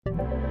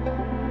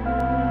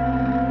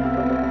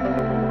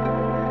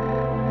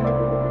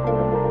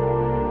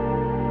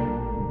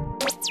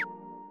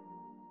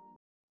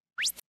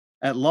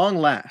At long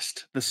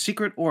last, the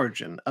secret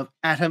origin of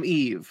Atom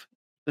Eve.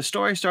 The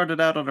story started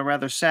out on a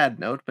rather sad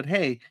note, but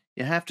hey,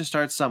 you have to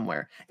start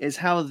somewhere. Is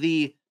how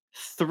the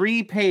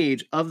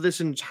 3-page of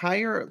this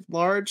entire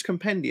large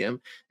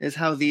compendium is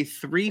how the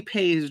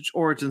 3-page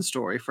origin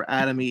story for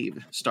Atom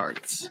Eve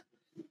starts.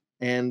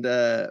 And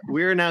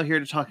we're now here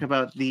to talk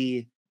about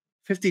the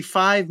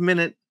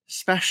 55-minute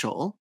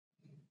special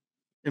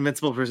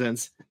Invincible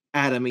Presents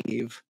Atom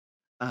Eve,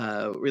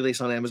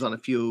 released on Amazon a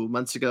few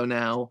months ago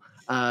now.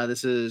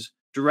 This is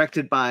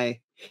directed by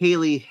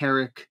Haley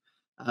Herrick,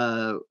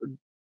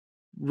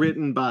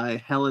 written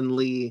by Helen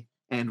Lee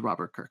and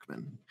Robert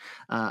Kirkman.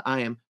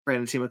 I am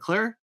Brandon T.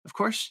 McClure, of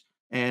course,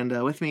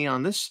 and with me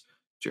on this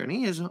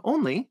journey is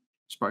only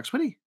Sparks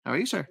Whitty. How are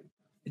you, sir?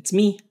 It's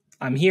me.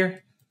 I'm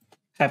here.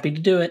 Happy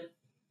to do it.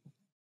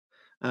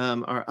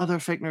 Our other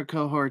Fake Nerd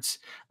cohorts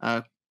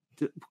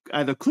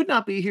either could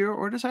not be here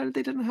or decided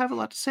they didn't have a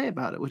lot to say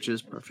about it, which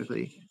is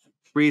perfectly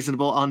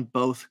reasonable on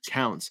both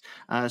counts.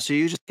 So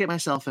you just get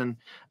myself and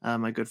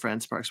my good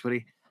friend Sparks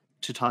Whitty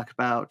to talk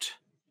about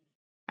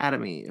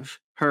Atom Eve,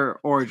 her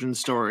origin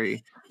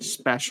story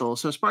special.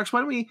 So Sparks, why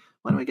don't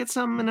we get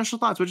some initial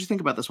thoughts? What did you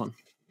think about this one?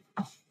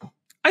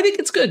 I think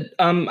it's good.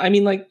 I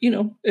mean, like, you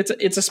know,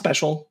 it's a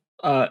special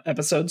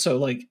episode, so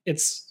like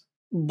it's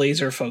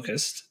laser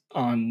focused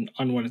on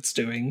what it's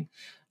doing.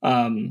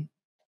 And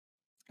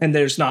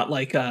there's not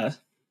like a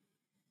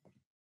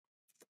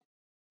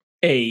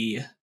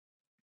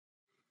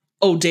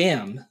oh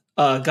damn,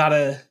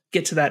 gotta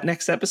get to that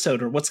next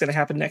episode or what's gonna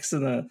happen next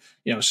in the,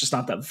 you know, it's just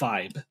not that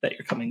vibe that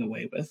you're coming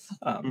away with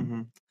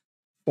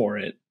for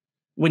it.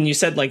 When you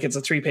said like it's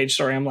a 3-page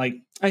story, I'm like,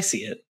 I see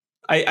it.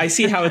 I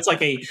see how it's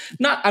like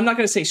I'm not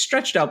gonna say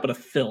stretched out, but a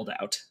filled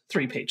out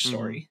 3-page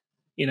story,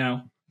 you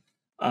know?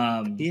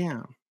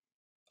 Yeah.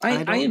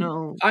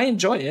 I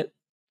enjoy it.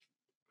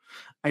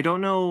 I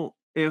don't know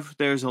if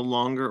there's a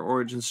longer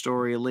origin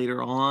story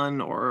later on,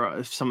 or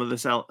if some of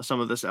this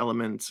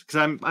elements,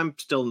 because I'm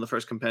still in the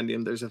first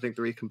compendium. There's I think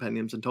 3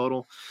 compendiums in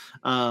total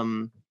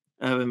of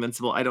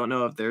Invincible. I don't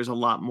know if there's a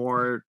lot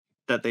more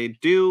that they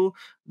do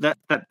that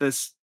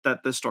this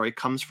story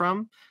comes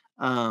from,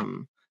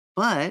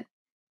 but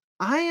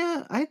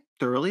I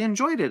thoroughly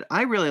enjoyed it.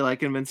 I really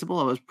like Invincible.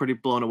 I was pretty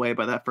blown away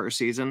by that first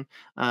season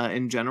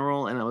in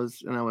general, and I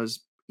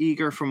was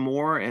eager for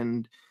more.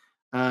 And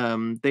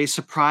they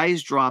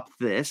surprise dropped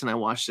this, and I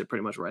watched it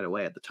pretty much right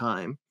away at the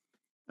time.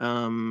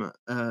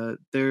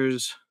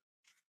 There's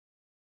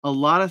a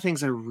lot of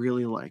things I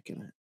really like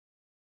in it.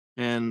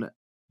 And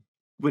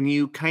when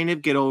you kind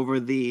of get over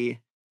the,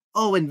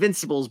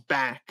 Invincible's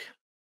back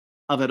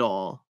of it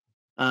all,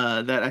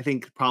 that I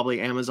think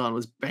probably Amazon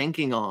was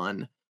banking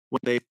on when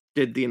they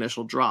did the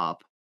initial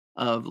drop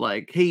of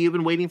like, hey, you've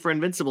been waiting for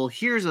Invincible.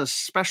 Here's a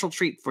special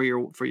treat for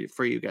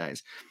you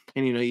guys.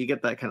 And, you know, you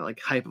get that kind of like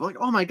hype of like,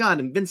 oh my God,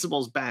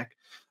 Invincible's back.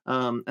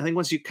 I think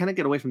once you kind of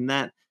get away from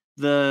that,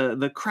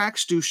 the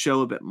cracks do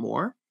show a bit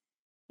more.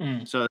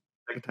 So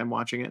second time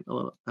watching it a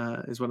little,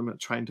 is what I'm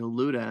trying to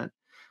allude at.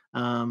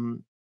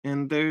 And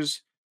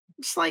there's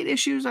slight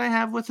issues I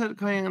have with it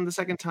going on the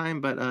second time,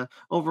 but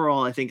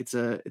overall, I think it's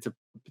a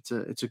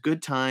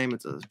good time.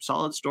 It's a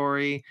solid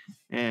story,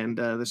 and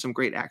there's some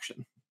great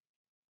action.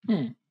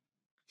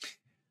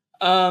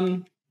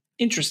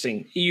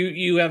 Interesting.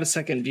 You have a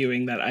second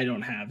viewing that I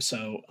don't have,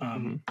 so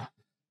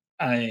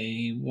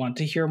I want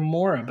to hear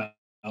more about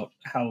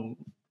how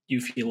you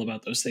feel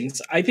about those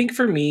things. I think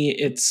for me,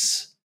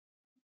 it's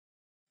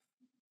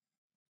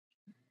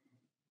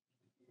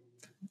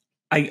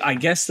I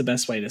guess the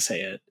best way to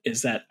say it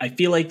is that I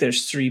feel like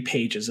there's 3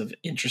 pages of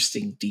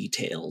interesting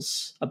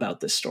details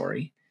about this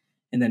story,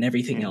 and then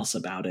everything else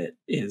about it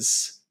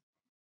is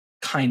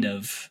kind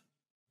of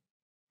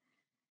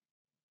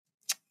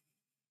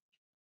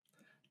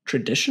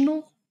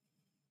traditional.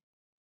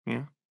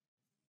 Yeah.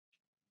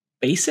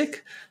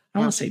 Basic? I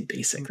don't want to say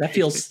basic. That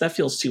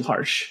feels too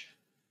harsh.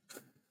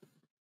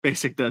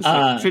 Basic does.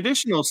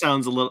 Traditional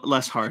sounds a little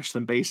less harsh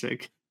than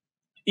basic.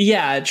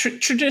 Yeah,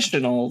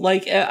 traditional.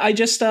 Like I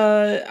just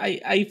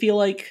I feel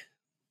like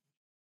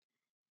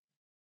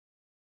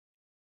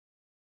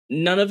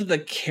none of the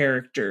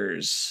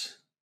characters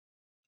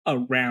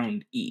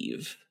around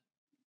Eve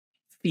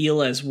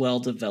feel as well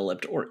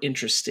developed or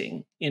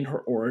interesting in her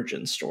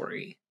origin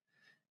story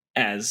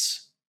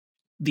as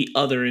the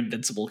other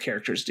Invincible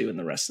characters do in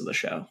the rest of the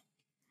show.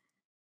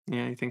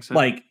 Yeah, I think so.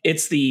 Like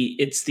it's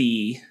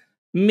the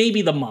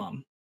maybe the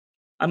mom.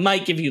 I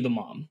might give you the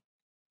mom.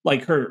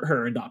 Like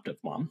her adoptive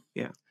mom.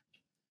 Yeah.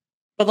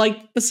 But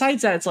like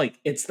besides that, it's like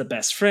it's the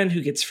best friend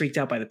who gets freaked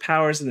out by the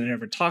powers and then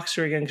never talks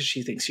to her again because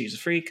she thinks she's a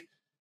freak.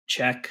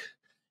 Check.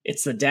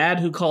 It's the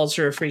dad who calls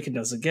her a freak and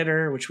doesn't get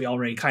her, which we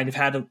already kind of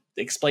had to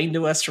explain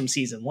to us from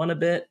season 1 a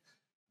bit.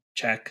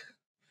 Check.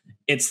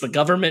 It's the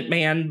government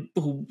man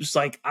who's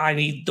like, I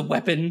need the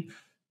weapon.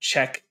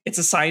 Check. It's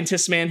a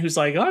scientist man who's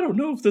like, I don't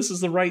know if this is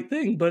the right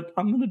thing, but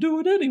I'm going to do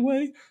it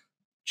anyway.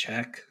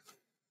 Check.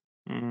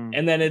 Mm.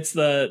 And then it's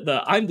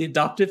the I'm the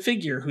adoptive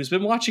figure who's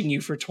been watching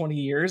you for 20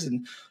 years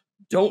and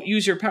don't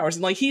use your powers.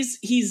 And like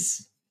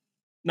he's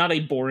not a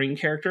boring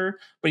character,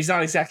 but he's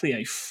not exactly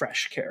a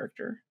fresh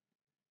character.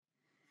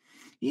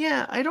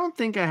 Yeah, I don't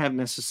think I have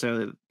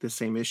necessarily the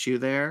same issue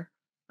there.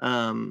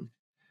 Um,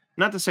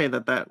 Not to say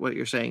that what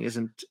you're saying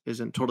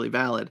isn't totally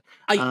valid.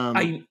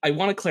 I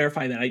want to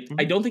clarify that. I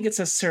Mhm, don't think it's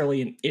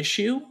necessarily an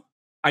issue.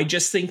 I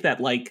just think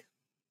that like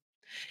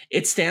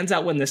it stands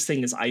out when this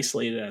thing is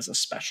isolated as a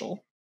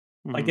special.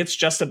 Like mhm. it's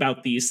just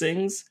about these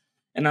things.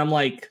 And I'm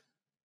like,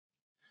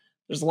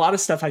 there's a lot of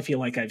stuff I feel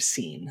like I've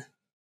seen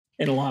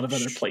in a lot of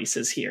other Sh-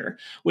 places here,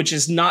 which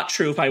is not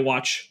true if I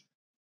watch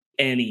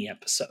any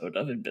episode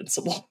of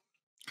Invincible.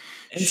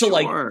 And so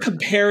like Sure.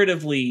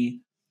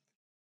 comparatively,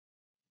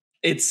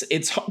 it's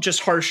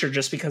just harsher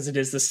just because it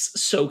is this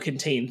so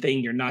contained thing.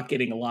 You're not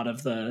getting a lot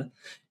of the.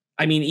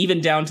 I mean,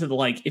 even down to the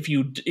like, if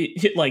you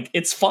like,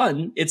 it's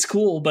fun, it's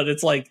cool, but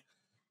it's like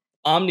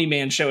Omni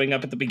Man showing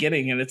up at the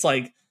beginning, and it's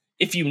like,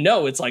 if you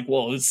know, it's like,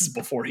 well, this is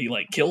before he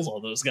like kills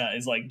all those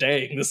guys. Like,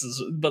 dang, this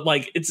is. But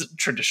like, it's a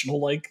traditional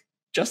like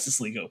Justice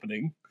League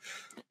opening.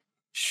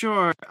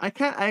 Sure.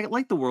 I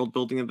like the world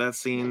building of that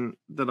scene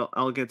that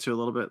I'll get to a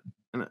little bit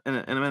in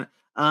a minute.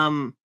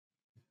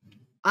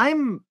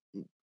 I'm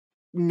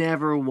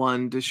never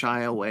one to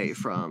shy away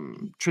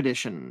from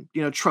tradition,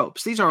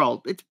 tropes. These are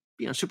all it's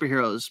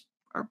superheroes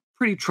are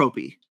pretty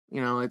tropey.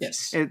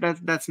 Yes.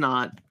 That's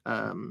not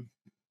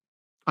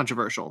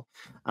controversial.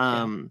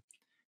 Yeah.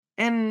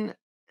 And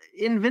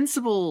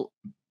Invincible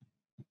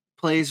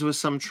plays with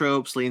some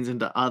tropes, leans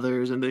into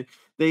others, and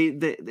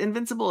the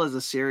Invincible as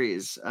a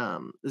series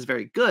is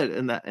very good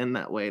in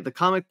that way. The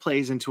comic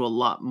plays into a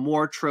lot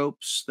more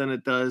tropes than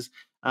it does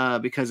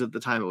because of the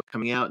time it was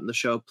coming out, and the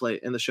show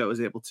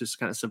is able to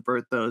kind of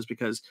subvert those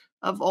because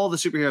of all the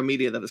superhero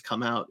media that has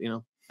come out.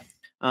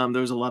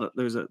 There's a lot of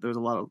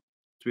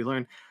to be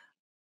learned.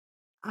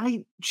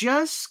 I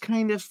just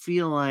kind of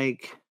feel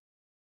like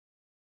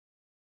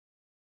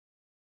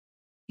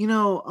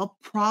I'll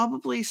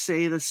probably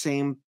say the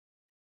same.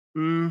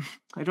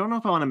 I don't know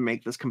if I want to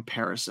make this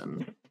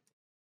comparison,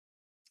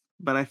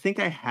 but I think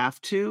I have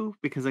to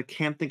because I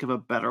can't think of a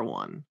better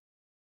one.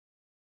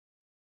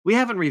 We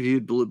haven't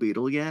reviewed Blue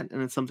Beetle yet,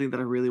 and it's something that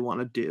I really want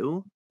to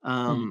do.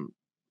 Hmm.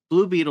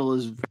 Blue Beetle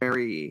is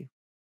very,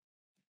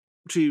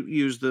 to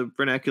use the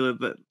vernacular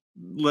that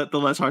the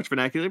less harsh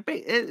vernacular,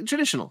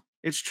 traditional.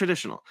 It's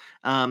traditional.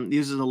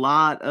 Uses a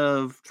lot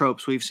of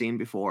tropes we've seen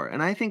before,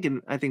 and I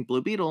think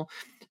Blue Beetle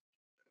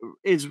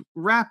is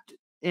wrapped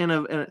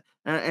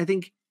I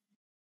think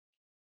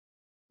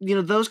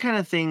those kind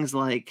of things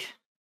like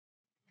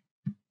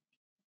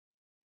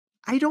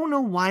I don't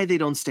know why they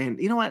don't stand.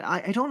 You know what?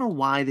 I don't know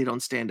why they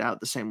don't stand out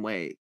the same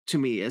way to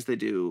me as they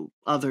do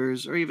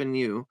others or even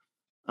you.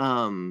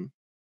 Um,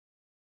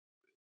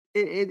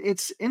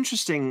 it's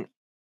interesting,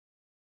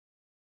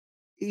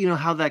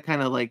 how that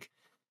kind of like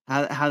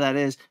how that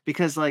is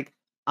because like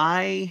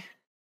I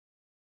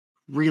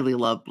really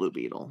love Blue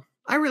Beetle.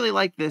 I really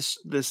like this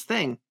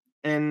thing,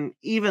 and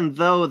even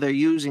though they're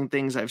using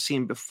things I've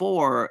seen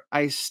before,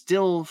 I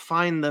still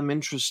find them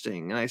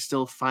interesting and I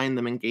still find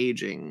them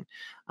engaging.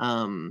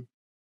 Um,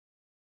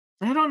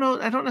 I don't know.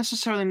 I don't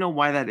necessarily know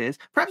why that is.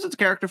 Perhaps it's a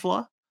character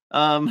flaw.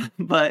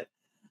 But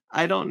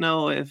I don't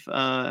know if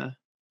I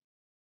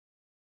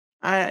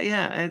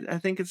yeah, I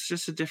think it's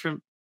just a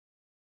different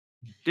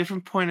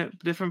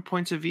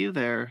points of view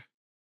there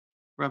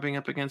rubbing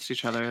up against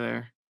each other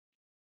there.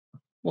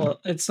 Well,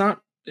 it's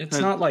not. It's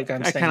 'Cause not like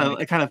I'm I saying kind of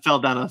like I kind of fell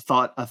down a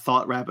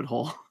thought rabbit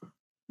hole.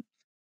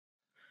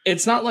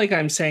 it's not like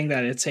I'm saying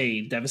that it's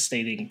a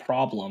devastating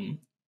problem.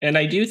 And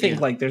I do think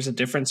Yeah. like there's a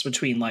difference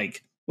between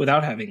like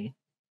without having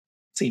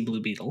seen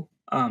Blue Beetle.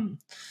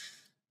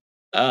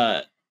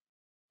 Uh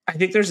I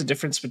think there's a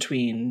difference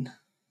between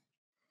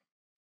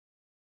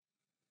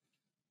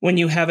when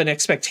you have an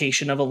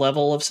expectation of a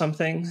level of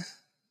something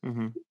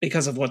Mhm.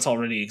 because of what's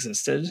already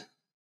existed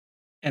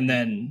and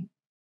then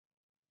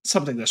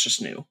something that's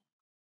just new.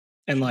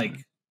 And Sure.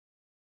 like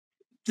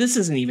this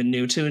isn't even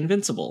new to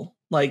Invincible.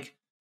 Like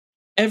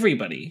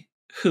everybody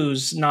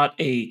who's not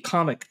a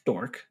comic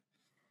dork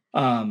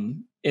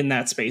in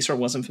that space or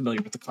wasn't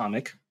familiar with the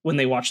comic when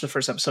they watched the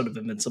first episode of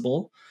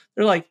Invincible,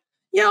 they're like,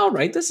 "Yeah, all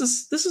right, this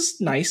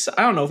is nice.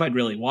 I don't know if I'd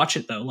really watch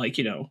it though. Like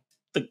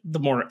the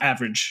more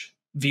average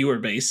viewer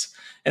base."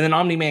 And then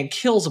Omni Man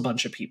kills a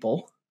bunch of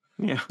people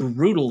Yeah.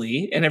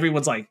 brutally, and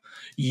everyone's like,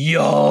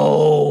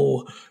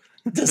 "Yo,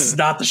 this is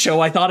not the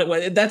show I thought it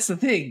was." And that's the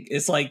thing.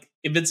 It's like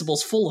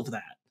Invincible's full of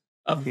that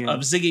of Yeah.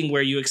 zigging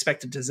where you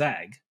expect it to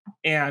zag,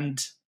 and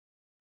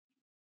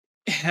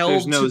There's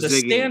held no to the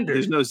zigging.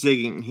 There's standard no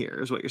zigging here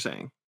is what you're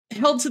saying.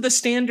 held to the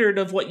standard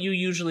of what you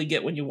usually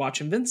get when you watch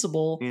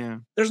Invincible, Yeah.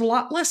 there's a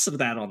lot less of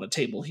that on the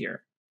table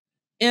here.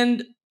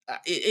 And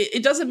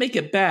it doesn't make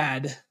it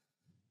bad.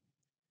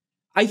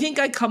 I think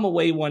I come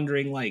away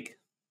wondering, like,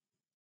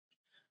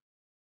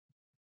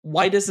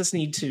 why does this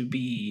need to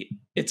be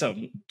its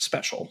own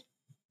special?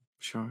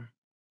 Sure.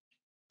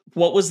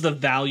 What was the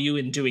value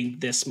in doing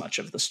this much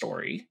of the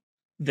story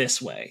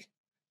this way?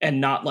 and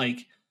not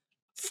like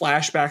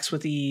flashbacks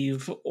with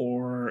Eve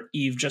or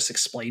Eve just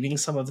explaining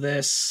some of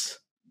this.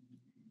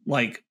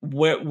 Like,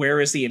 where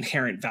is the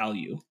inherent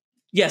value?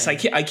 Yes,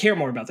 Yeah. I care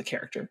more about the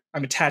character.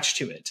 I'm attached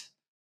to it.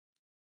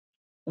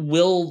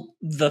 Will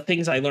the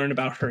things I learn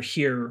about her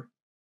here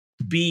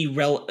be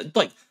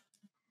like,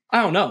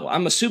 I don't know.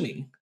 I'm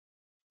assuming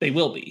they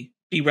will be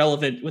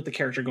relevant with the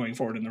character going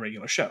forward in the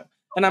regular show,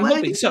 and I'm Well,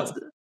 hoping so.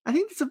 I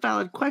think that's a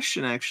valid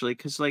question actually,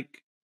 because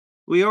like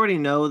we already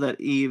know that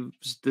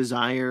Eve's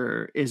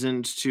desire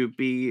isn't to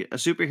be a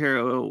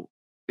superhero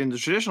in the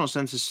traditional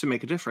sense, is to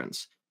make a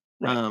difference.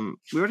 Right.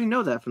 We already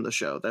know that from the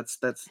show.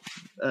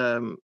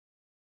 Um,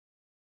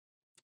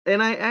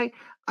 and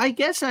I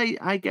guess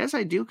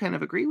I do kind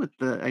of agree with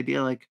the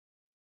idea, like,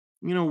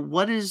 you know,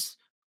 what is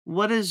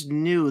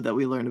new that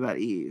we learned about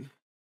Eve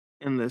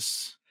in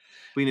this?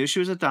 We knew she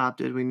was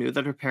adopted. We knew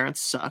that her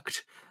parents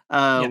sucked.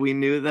 Yeah. We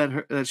knew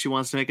that she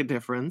wants to make a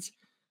difference.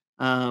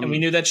 And we Um,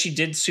 knew that she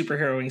did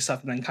superheroing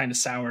stuff and then kind of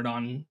soured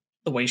on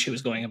the way she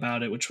was going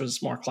about it, which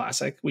was more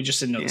classic. We just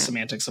didn't know the yeah,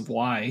 semantics of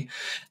why.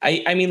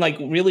 I mean, like,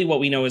 really what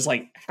we know is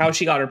like how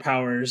she got her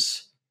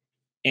powers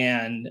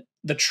and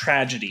the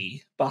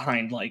tragedy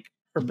behind like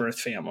her birth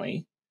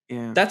family.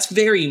 yeah, That's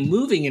very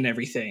moving and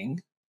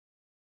everything.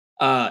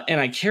 And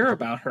I care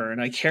about her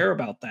and I care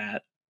about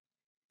that.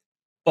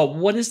 But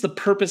what is the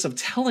purpose of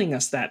telling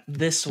us that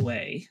this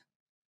way?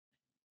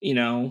 You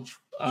know,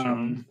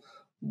 sure.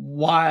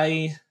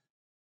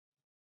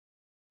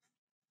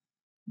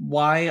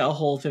 why a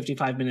whole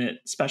 55-minute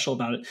special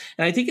about it?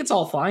 And I think it's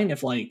all fine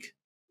if like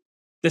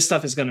this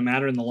stuff is going to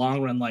matter in the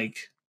long run. Like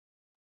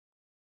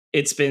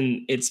it's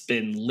been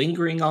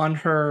lingering on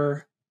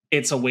her.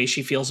 It's a way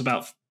she feels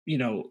about, you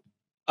know,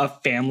 a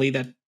family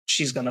that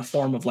she's going to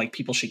form of like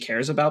people she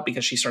cares about,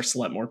 because she starts to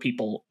let more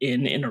people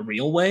in a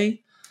real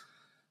way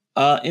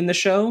in the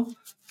show.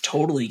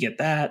 Totally get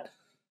that,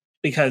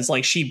 because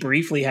like she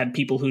briefly had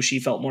people who she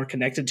felt more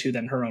connected to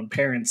than her own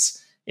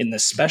parents in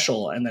this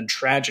special, and then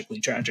tragically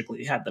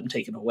had them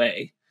taken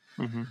away.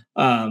 Hmm.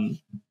 um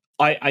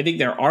I think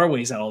there are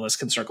ways that all this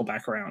can circle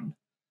back around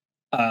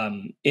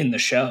in the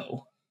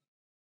show.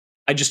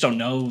 I just don't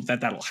know that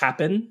that'll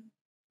happen,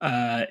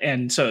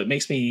 and so it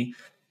makes me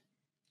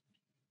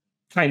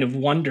kind of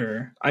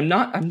wonder. I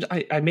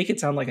make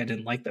it sound like I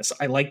didn't like this.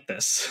 I like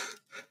this.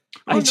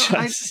 Oh i no,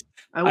 just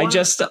I I want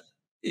just to,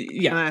 and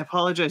yeah. I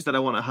apologize that I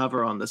want to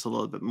hover on this a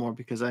little bit more,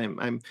 because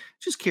I'm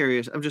just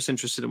curious. I'm just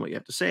interested in what you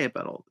have to say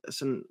about all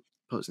this and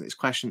posing these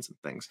questions and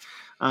things.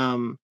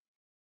 Um,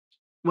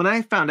 when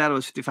I found out it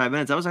was 55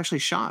 minutes, I was actually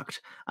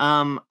shocked.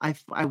 I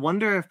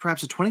wonder if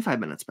perhaps a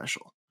 25-minute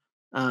special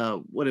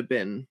would have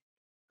been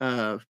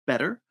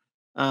better,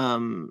 a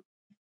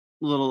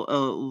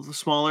little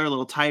smaller, a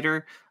little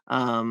tighter.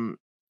 Um,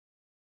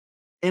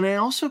 and I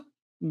also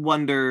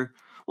wonder,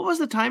 what was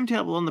the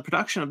timetable in the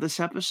production of this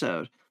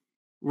episode?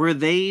 Were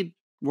they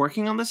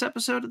working on this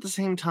episode at the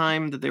same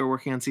time that they were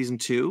working on season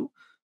 2?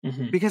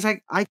 Hmm. Because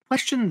I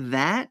question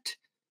that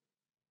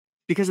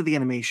because of the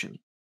animation,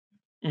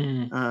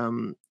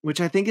 Hmm. which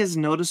I think is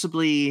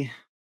noticeably,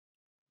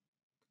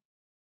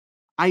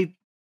 I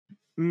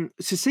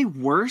to say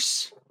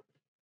worse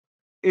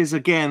is,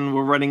 again,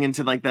 we're running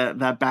into like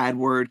that bad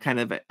word kind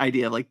of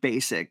idea of like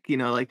basic, you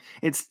know, like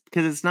it's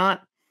because it's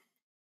not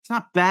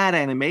bad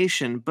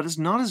animation, but it's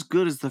not as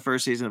good as the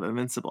first season of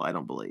Invincible, I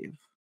don't believe.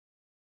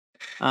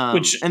 And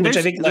Which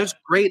I think there's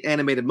great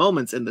animated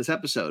moments in this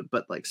episode,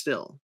 but like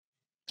still.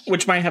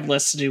 which might have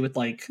less to do with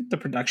like the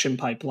production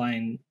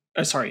pipeline.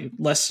 Sorry,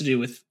 less to do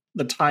with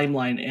the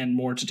timeline and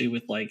more to do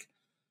with like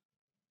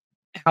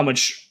how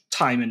much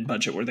time and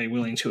budget were they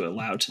willing to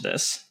allow to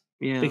this,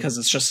 Yeah. because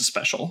it's just a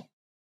special.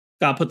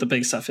 Gotta put the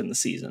big stuff in the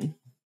season.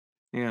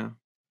 Yeah.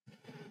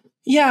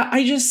 Yeah,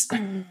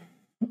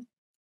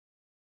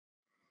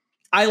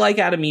 I like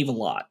Adam Eve a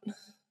lot. Hmm.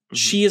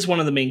 She is one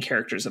of the main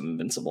characters of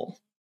Invincible,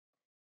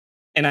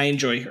 and I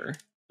enjoy her.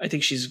 I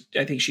think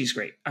she's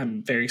great.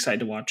 I'm very excited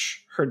to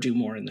watch her do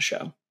more in the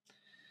show.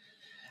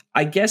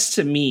 I guess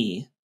to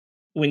me,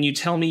 when you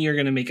tell me you're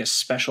going to make a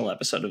special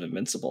episode of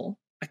Invincible,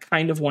 I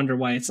kind of wonder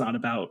why it's not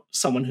about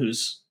someone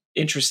who's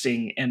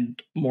interesting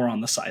and more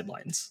on the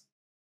sidelines.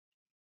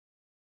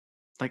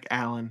 Like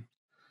Alan.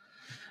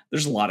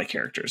 There's a lot of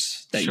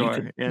characters that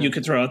Sure. you Yeah.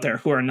 could throw out there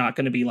who are not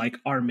going to be like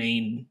our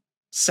main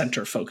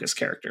center focus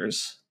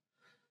characters,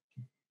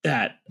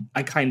 that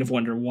I kind of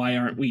wonder why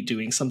aren't we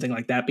doing something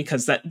like that,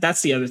 because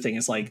that's the other thing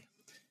is like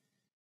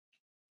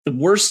the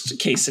worst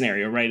case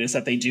scenario, right, is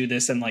that they do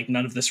this and like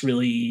none of this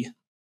really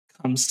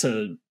comes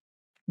to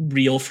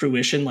real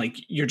fruition. Like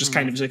you're just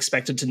kind Hmm. of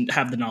expected to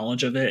have the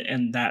knowledge of it,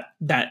 and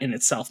that in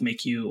itself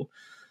make you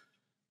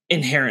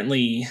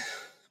inherently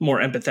more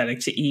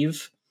empathetic to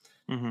Eve,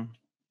 Hmm.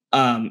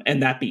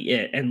 and that be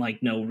it, and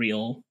like no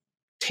real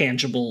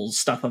tangible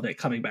stuff of it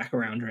coming back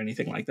around or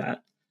anything like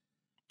that.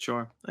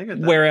 Sure. I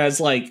get that. Whereas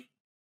like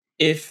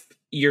if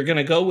you're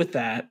gonna go with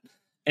that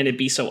and it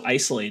be so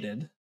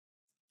isolated,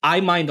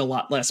 I mind a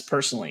lot less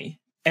personally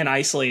an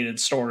isolated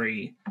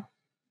story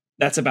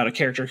that's about a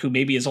character who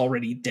maybe is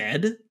already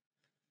dead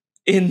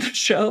in the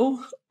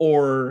show,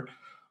 or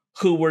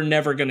who we're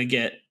never going to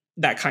get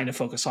that kind of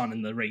focus on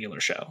in the regular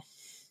show.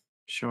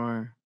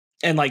 Sure.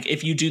 And like,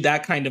 if you do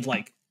that kind of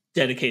like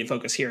dedicated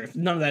focus here, if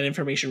none of that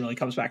information really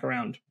comes back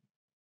around,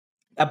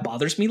 that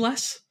bothers me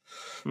less.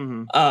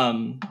 Mm-hmm.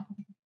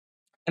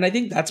 And I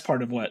think that's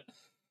part of what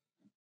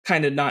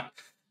kind of not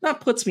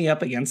puts me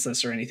up against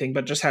this or anything,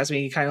 but just has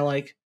me kind of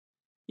like,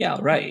 yeah,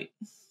 right.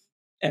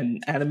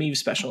 And Adam Eve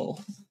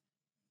special.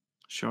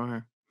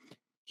 Sure.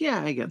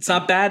 Yeah, I get It's that.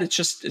 not bad. It's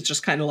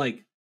just kind of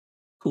like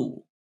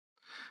cool.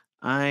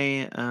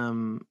 We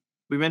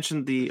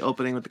mentioned the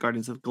opening with the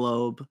Guardians of the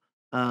Globe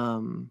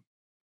coming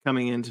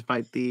in to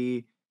fight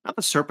not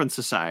the Serpent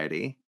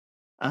Society,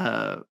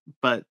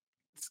 but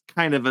it's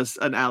kind of it's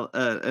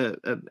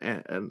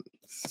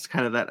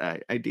kind of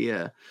that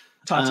idea.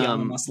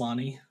 Tatiana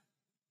Maslany.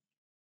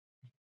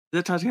 Is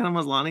it Tatiana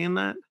Maslany in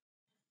that?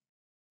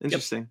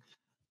 Interesting.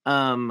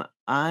 Yep.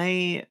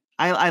 I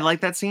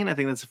like that scene. I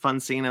think that's a fun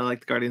scene. I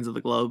like the Guardians of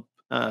the Globe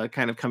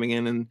kind of coming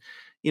in and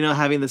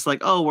having this like,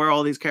 oh, where are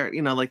all these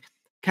characters, like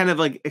kind of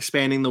like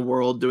expanding the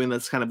world, doing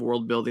this kind of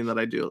world building that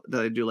I do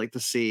like to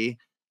see.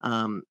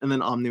 And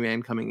then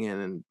Omni-Man coming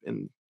in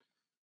and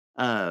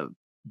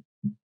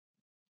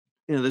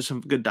there's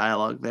some good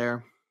dialogue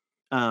there.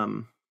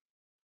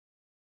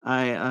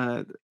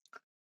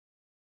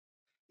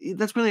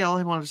 That's really all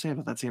I wanted to say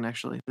about that scene.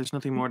 Actually, there's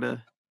nothing more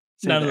to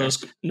say. None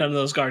of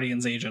those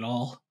Guardians age at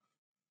all.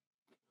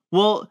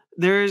 Well,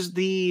 there's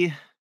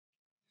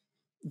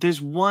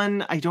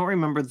one, I don't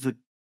remember the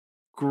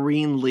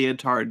green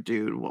leotard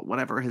dude,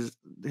 whatever his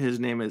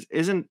name is.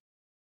 Isn't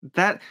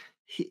that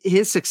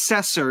his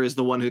successor is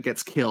the one who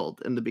gets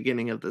killed in the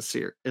beginning of the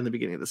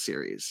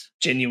series?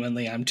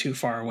 Genuinely, I'm too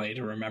far away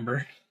to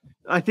remember.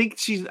 I think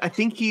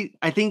the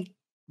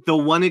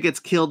one who gets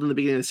killed in the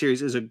beginning of the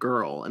series is a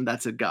girl, and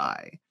that's a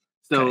guy.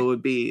 So It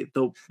would be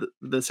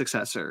the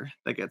successor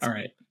that gets. All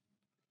right.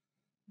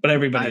 But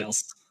everybody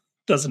else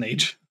doesn't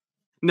age.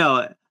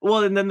 No,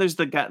 well, and then there's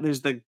the guy.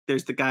 There's the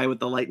guy with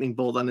the lightning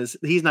bolt on his.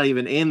 He's not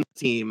even in the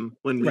team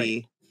when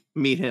we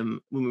meet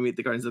him. When we meet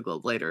the Guardians of the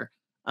Globe later.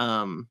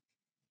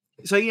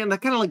 So yeah,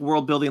 that kind of like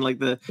world building,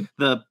 like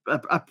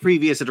a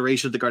previous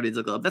iteration of the Guardians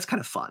of the Globe. That's kind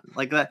of fun,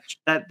 like that.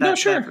 No,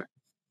 sure.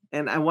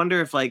 And I wonder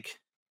if, like,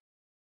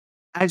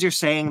 as you're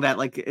saying that,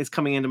 like, it's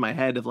coming into my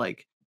head of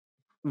like,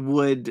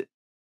 would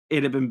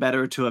it have been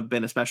better to have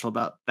been a special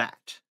about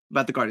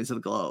the Guardians of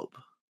the Globe?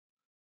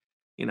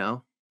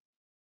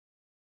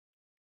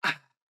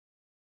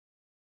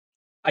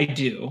 I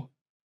do.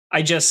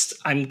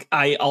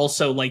 I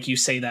also, like, you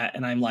say that,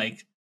 and I'm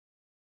like,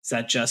 is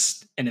that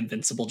just an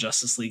Invincible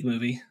Justice League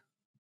movie?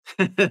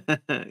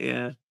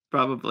 Yeah,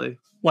 probably.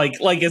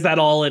 Like, is that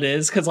all it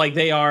is? Because like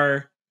they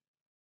are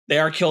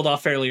killed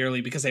off fairly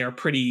early because they are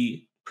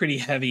pretty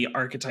heavy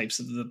archetypes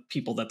of the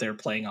people that they're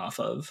playing off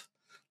of.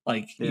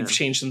 Like, you've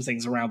changed some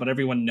things around, but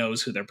everyone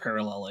knows who they're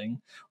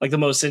paralleling. Like, the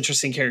most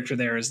interesting character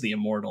there is the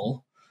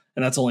Immortal,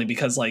 and that's only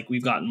because like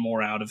we've gotten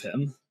more out of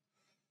him.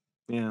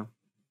 Yeah.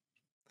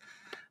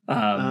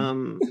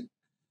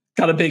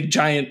 Got a big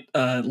giant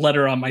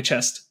letter on my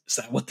chest. Is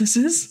that what this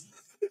is?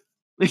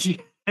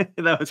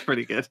 That was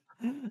pretty good.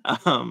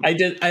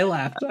 I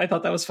laughed. I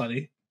thought that was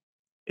funny.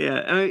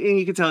 Yeah, I mean, and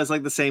you can tell it's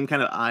like the same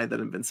kind of eye that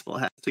Invincible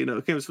has.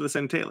 It came from the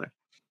same tailor.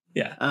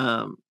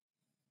 Yeah.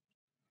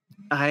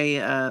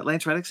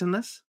 Lance Reddick's in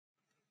this.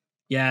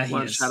 Yeah, he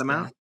Want to shout him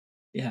out?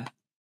 Yeah.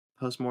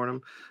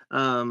 Post-mortem.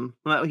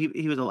 Well,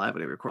 he was alive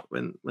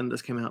when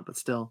this came out, but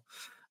still.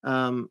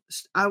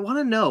 I want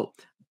to know.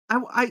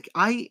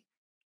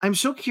 I'm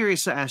so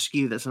curious to ask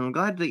you this, and I'm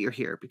glad that you're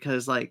here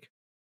because, like,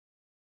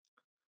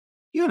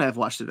 you and I have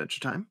watched Adventure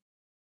Time.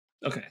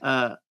 Okay.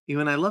 You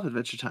and I love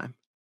Adventure Time.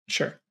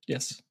 Sure.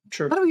 Yes.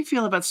 True. How do we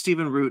feel about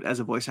Stephen Root as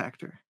a voice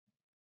actor?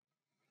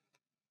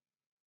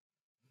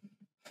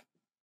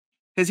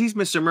 Because he's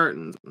Mr.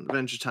 Merton in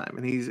Adventure Time,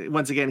 and he's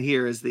once again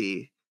here as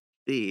the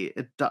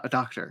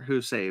doctor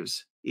who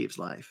saves Eve's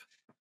life.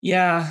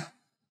 Yeah.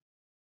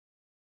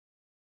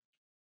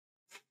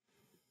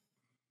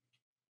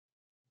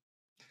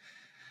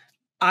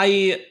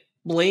 I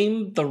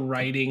blame the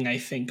writing, I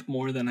think,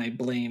 more than I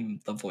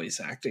blame the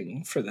voice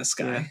acting for this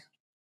guy.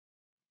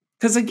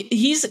 Because like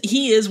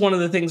he is one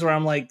of the things where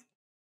I'm like,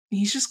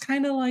 he's just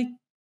kind of like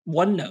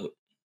one note.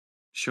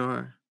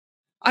 Sure.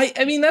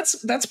 I mean,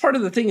 that's part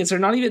of the thing is they're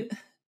not even.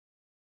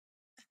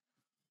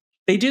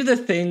 They do the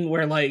thing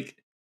where like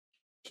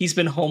he's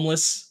been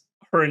homeless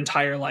her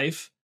entire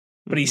life,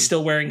 but he's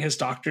still wearing his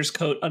doctor's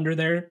coat under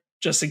there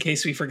just in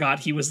case we forgot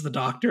he was the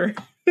doctor.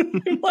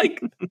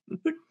 Like,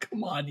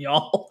 come on,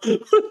 y'all.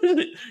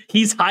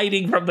 He's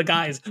hiding from the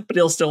guys, but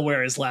he'll still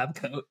wear his lab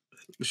coat.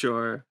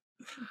 Sure.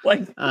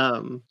 Like,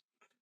 and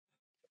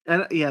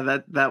yeah,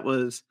 that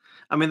was.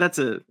 I mean, that's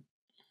a.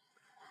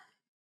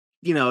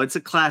 It's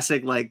a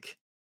classic. Like,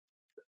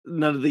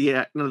 none of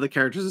the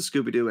characters of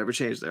Scooby-Doo ever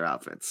changed their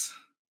outfits.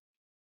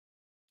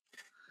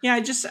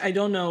 Yeah, I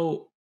don't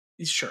know.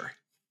 Sure.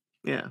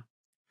 Yeah.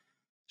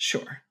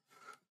 Sure.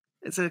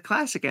 It's a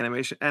classic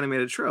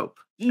animated trope.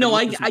 No,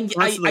 I hear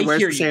the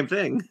you. same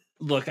thing.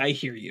 Look, I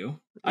hear you.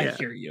 I Yeah,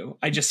 hear you.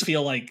 I just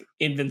feel like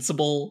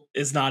Invincible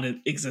is not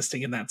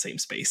existing in that same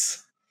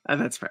space.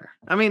 that's fair.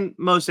 I mean,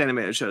 most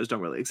animated shows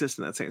don't really exist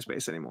in that same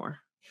space anymore.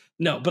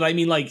 No, but I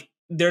mean, like,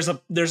 there's a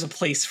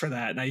place for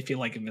that, and I feel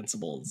like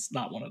Invincible is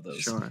not one of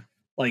those. Sure.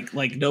 Like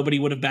nobody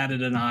would have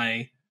batted an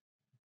eye.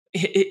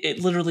 It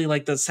literally,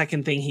 like, the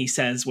second thing he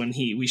says when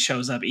we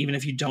shows up, even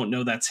if you don't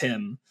know that's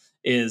him,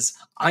 is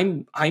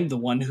I'm the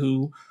one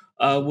who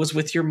was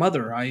with your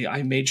mother.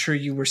 I made sure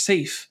you were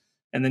safe.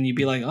 And then you'd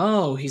be like,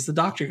 oh, he's the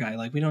doctor guy.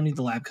 Like, we don't need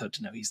the lab coat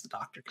to know he's the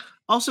doctor guy.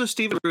 Also,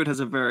 Stephen Root has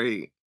a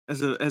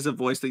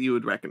voice that you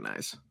would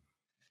recognize.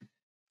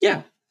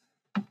 Yeah.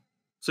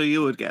 So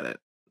you would get it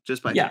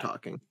just by him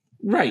talking.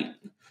 Right.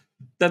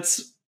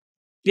 That's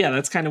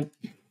kind of,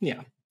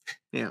 yeah.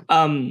 Yeah.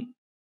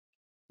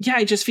 Yeah,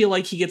 I just feel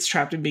like he gets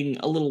trapped in being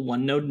a little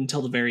one note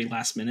until the very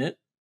last minute,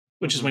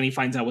 which is when he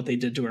finds out what they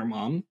did to her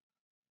mom.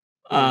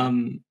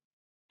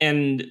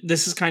 And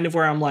this is kind of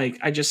where I'm like,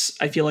 I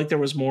feel like there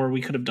was more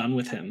we could have done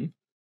with him.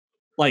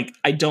 Like,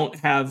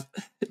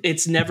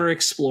 it's never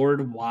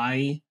explored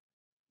why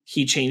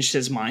he changed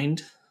his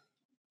mind.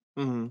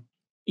 Mm-hmm.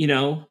 You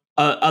know,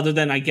 other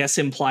than, I guess,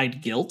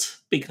 implied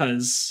guilt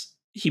because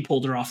he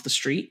pulled her off the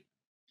street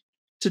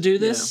to do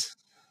this.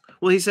 Yeah.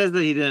 Well, he says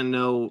that he didn't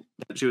know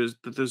that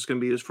this was going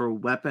to be used for a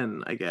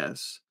weapon, I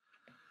guess.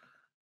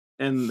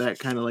 And that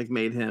kind of like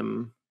made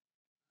him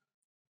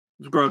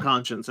grow a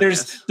conscience, I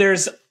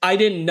guess. I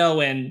didn't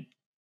know, and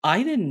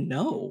I didn't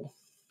know.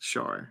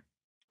 Sure.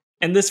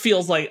 And this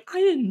feels like,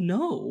 I didn't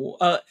know.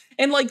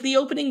 And like the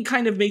opening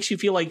kind of makes you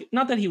feel like,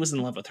 not that he was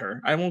in love with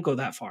her, I won't go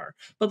that far,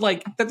 but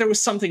like that there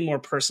was something more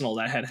personal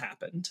that had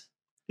happened.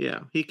 Yeah,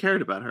 he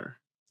cared about her.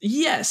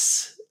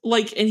 Yes.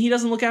 Like, and he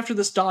doesn't look after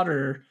this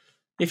daughter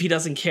if he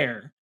doesn't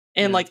care.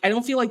 And like, I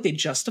don't feel like they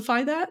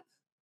justify that.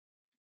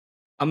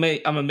 I'm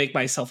gonna make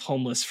myself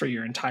homeless for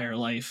your entire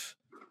life.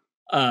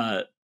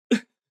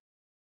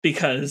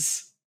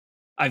 Because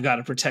I've got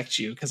to protect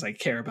you because I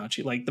care about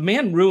you. Like, the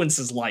man ruins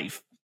his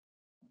life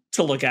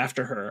to look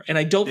after her. And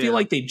I don't feel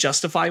like they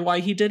justify why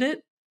he did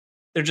it.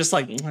 They're just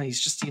like, he's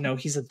just,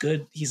 he's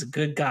a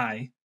good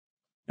guy.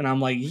 And I'm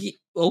like,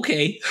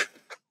 okay,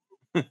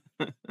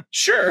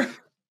 sure.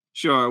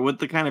 With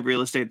the kind of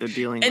real estate they're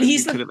dealing with,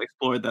 you could have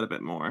explored that a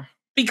bit more.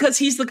 Because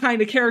he's the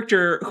kind of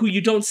character who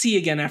you don't see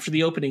again after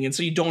the opening. And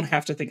so you don't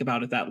have to think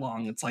about it that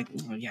long. It's like,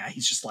 oh, yeah,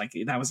 he's just like,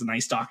 that was a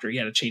nice doctor. He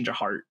had a change of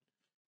heart.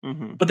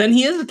 Mm-hmm. But then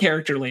he is a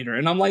character later.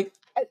 And I'm like,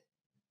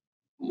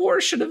 more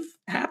should have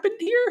happened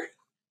here.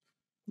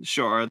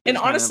 Sure. And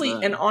honestly,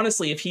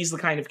 if he's the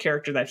kind of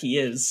character that he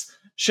is,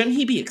 shouldn't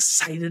he be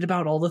excited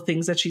about all the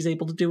things that she's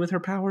able to do with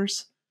her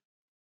powers?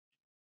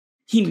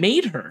 He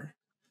made her.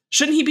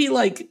 Shouldn't he be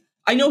like,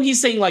 I know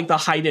he's saying like the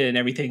hide it and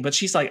everything, but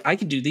she's like, I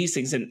can do these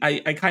things. And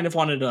I kind of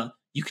wanted to,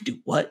 you could do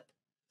what?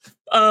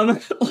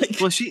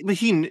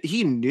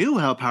 He knew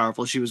how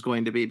powerful she was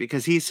going to be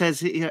because he says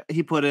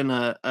he put in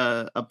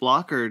a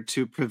blocker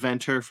to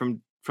prevent her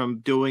from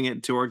doing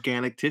it to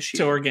organic tissue.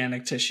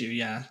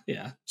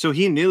 Yeah. So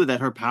he knew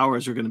that her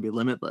powers were going to be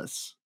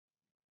limitless.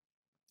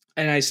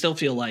 And I still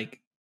feel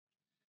like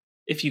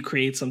if you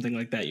create something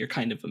like that, you're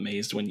kind of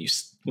amazed when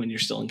you're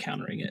still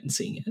encountering it and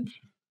seeing it.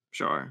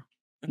 Sure.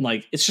 And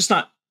like, it's just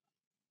not,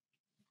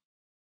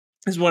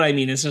 is what I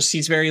mean. It's just,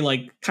 he's very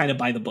like kind of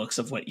by the books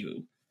of what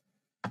you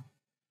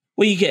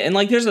get. And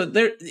like,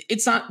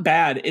 it's not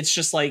bad. It's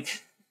just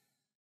like,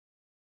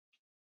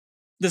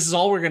 this is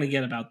all we're going to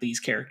get about these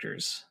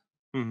characters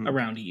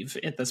around Eve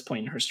at this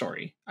point in her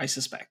story, I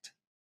suspect.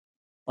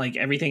 Like,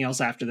 everything else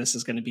after this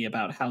is going to be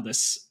about how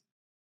this,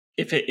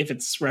 if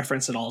it's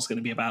referenced at all, is going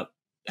to be about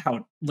how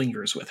it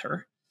lingers with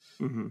her.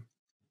 Mm-hmm.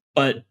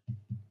 But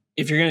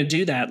if you're going to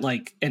do that,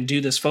 like, and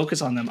do this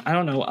focus on them, I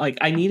don't know, like,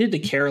 I needed to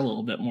care a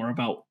little bit more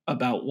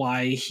about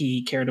why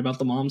he cared about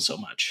the mom so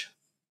much.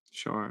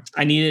 Sure.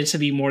 I needed it to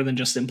be more than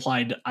just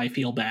implied, I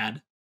feel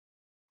bad.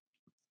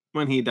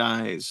 When he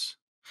dies.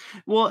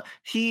 Well,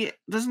 he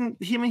has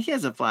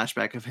a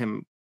flashback of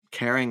him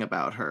caring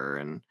about her,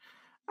 and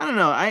I don't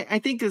know, I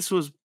think it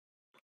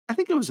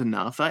was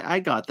enough. I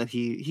got that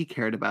he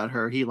cared about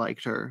her, he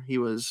liked her,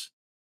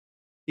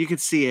 you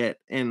could see it,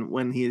 and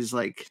when he's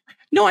like,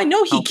 no, I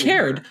know he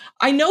cared.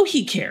 I know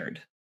he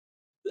cared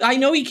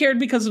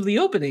because of the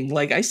opening.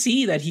 Like, I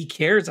see that he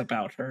cares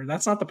about her.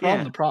 That's not the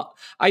problem. Yeah.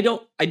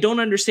 I don't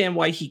understand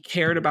why he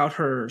cared about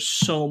her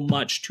so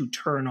much to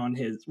turn on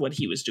what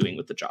he was doing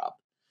with the job.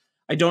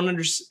 I don't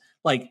understand,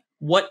 like,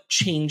 what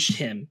changed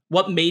him?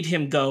 What made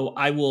him go,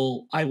 I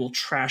will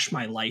trash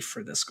my life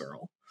for this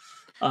girl?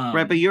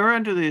 Right, but you're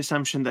under the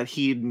assumption that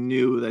he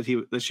knew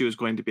that she was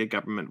going to be a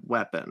government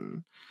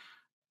weapon.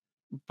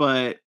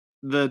 But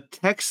the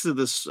text of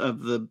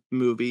the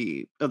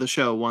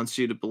show wants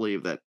you to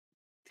believe that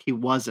he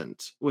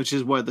wasn't, which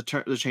is where the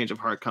change of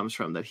heart comes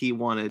from. That he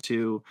wanted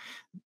to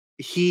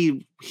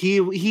he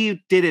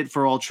did it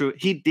for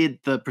he did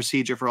the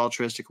procedure for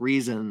altruistic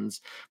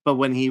reasons, but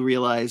when he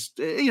realized,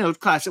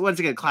 classic, once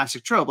again,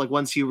 classic trope, like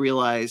once you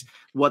realize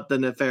what the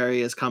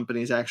nefarious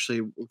company is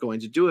actually going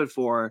to do it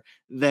for,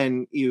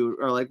 then you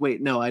are like,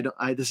 wait, no,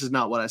 this is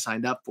not what I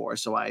signed up for,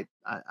 so I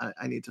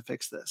need to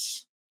fix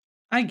this.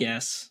 I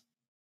guess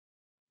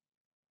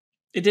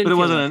it But didn't feel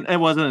like it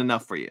wasn't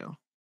enough for you.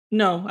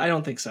 No, I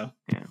don't think so.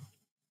 Yeah,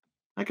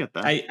 I get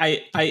that.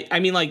 I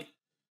mean, like,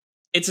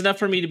 it's enough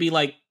for me to be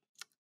like,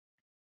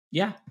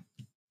 yeah,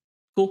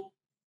 cool.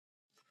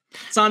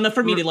 It's not enough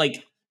for me to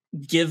like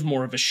give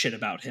more of a shit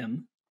about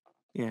him.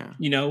 Yeah,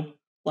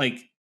 like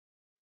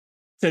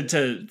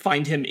to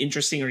find him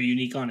interesting or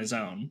unique on his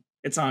own.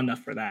 It's not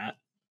enough for that.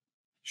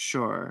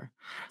 Sure.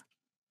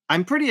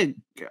 I've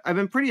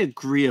been pretty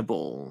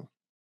agreeable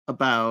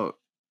about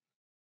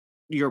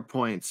your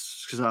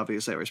points, because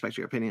obviously I respect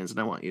your opinions and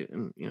I want you,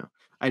 and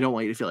I don't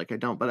want you to feel like I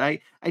don't, but I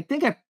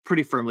think I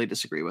pretty firmly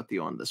disagree with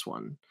you on this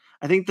one.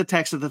 I think the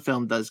text of the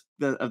film of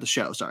the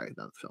show, sorry,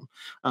 not the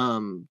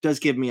film, does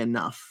give me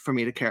enough for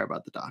me to care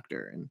about the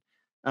Doctor and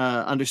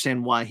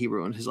understand why he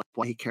ruined his life,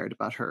 why he cared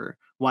about her,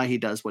 why he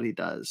does what he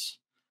does.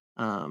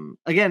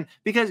 Again,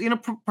 because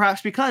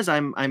perhaps because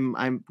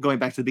I'm going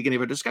back to the beginning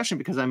of our discussion,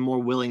 because I'm more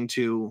willing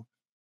to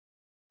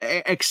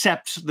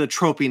accept the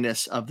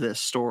tropiness of this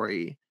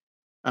story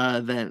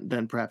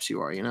than perhaps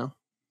you are.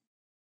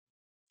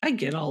 I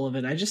get all of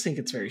it. I just think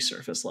it's very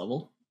surface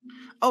level.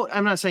 Oh,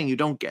 I'm not saying you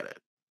don't get it.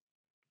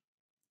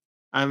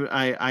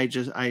 I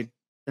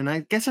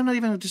guess I'm not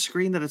even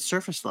disagreeing that it's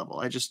surface level.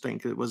 I just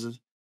think it was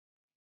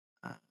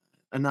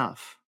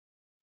enough,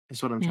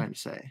 is what I'm trying to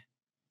say.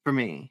 For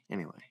me,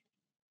 anyway.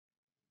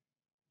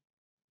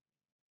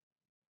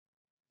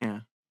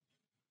 Yeah.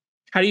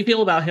 How do you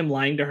feel about him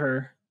lying to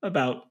her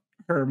about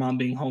her mom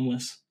being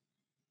homeless?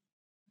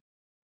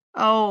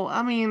 Oh,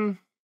 I mean,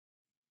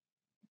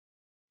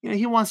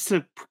 he wants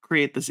to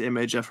create this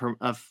image of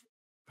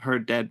her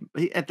dead.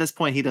 At this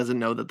point, he doesn't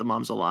know that the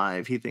mom's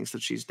alive. He thinks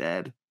that she's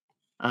dead.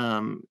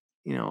 I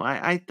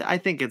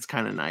think it's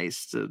kind of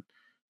nice to.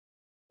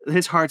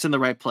 His heart's in the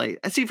right place.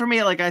 I see. For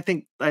me, like, I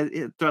think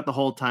throughout the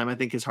whole time, I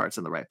think his heart's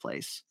in the right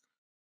place.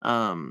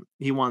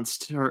 He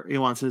wants her. He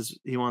wants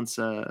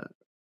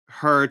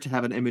her to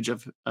have an image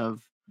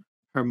of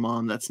her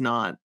mom that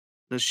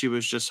she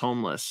was just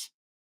homeless.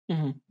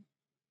 Mm-hmm.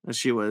 That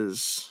she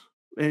was.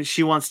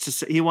 He wants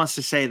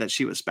to say that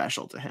she was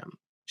special to him.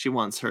 He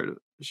wants her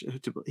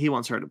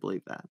to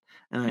believe that,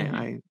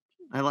 and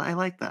I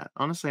like that.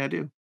 Honestly, I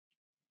do.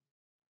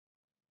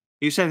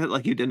 You said it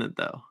like you didn't,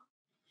 though.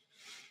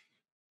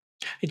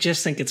 I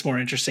just think it's more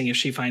interesting if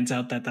she finds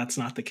out that that's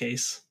not the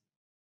case.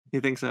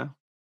 You think so?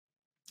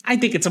 I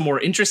think it's a more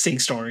interesting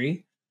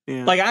story.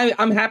 Yeah. Like,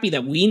 I'm happy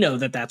that we know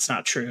that that's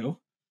not true.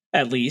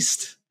 At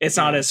least it's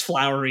not as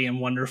flowery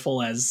and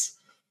wonderful as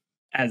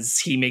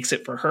he makes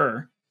it for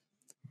her.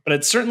 But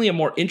it's certainly a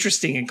more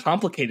interesting and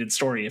complicated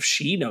story if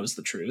she knows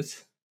the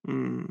truth. I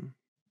mean,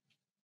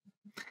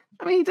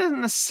 he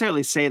doesn't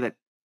necessarily say that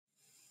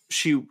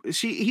he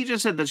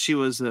just said that she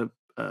was a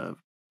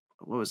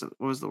what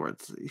was the word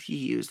he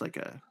used? Like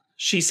a.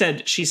 She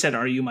said,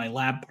 "Are you my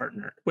lab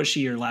partner? Was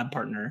she your lab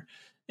partner?"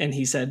 And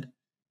he said,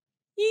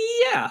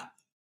 "Yeah."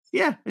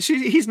 Yeah,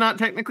 he's not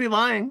technically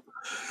lying.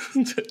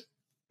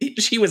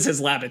 She was his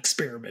lab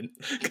experiment.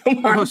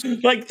 Come on,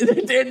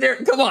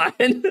 come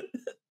on.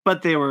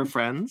 But they were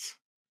friends.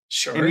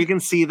 Sure. And you can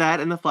see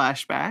that in the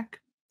flashback.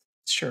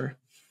 Sure.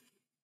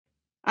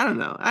 I don't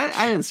know.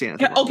 I didn't see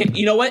anything. Okay,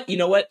 you know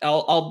what?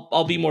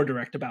 I'll be more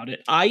direct about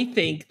it. I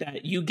think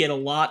that you get a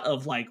lot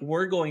of like,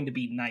 we're going to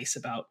be nice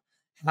about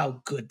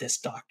how good this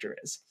Doctor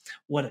is.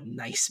 What a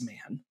nice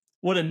man.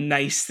 What a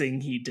nice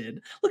thing he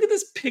did. Look at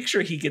this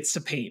picture he gets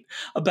to paint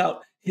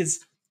about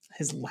his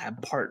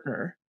lab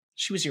partner.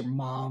 She was your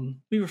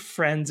mom. We were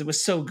friends. It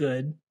was so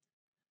good.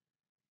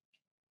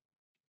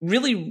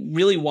 Really,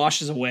 really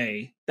washes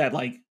away that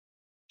like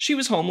she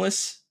was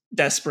homeless,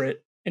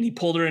 desperate, and he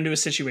pulled her into a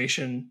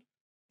situation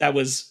that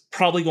was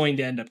probably going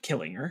to end up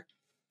killing her.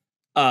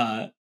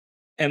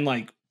 And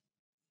like,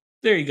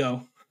 there you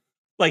go.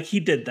 Like, he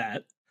did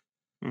that.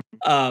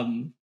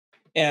 And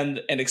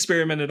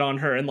experimented on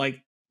her, and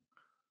like,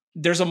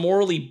 there's a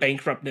morally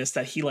bankruptness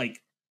that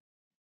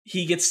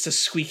he gets to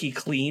squeaky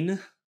clean.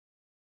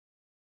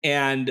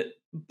 And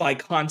by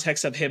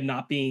context of him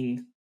not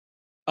being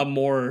a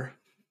more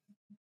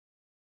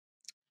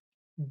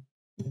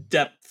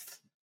depth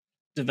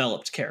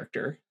developed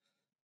character,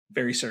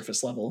 very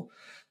surface level,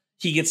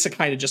 he gets to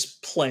kind of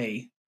just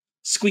play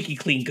squeaky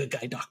clean good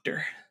guy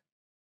Doctor.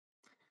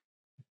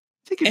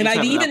 And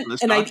I'd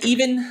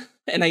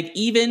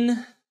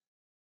even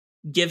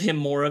give him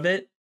more of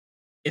it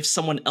if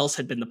someone else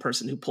had been the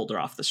person who pulled her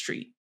off the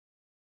street.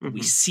 Mm-hmm.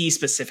 We see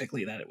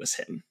specifically that it was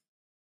him.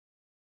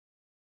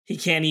 He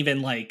can't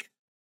even like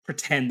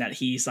pretend that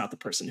he's not the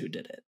person who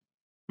did it.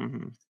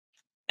 Mm-hmm.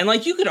 And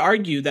like, you could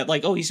argue that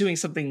like, oh, he's doing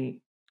something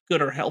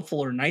good or helpful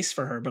or nice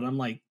for her, but I'm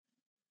like,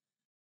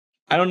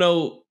 I don't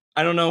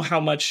know how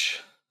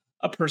much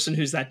a person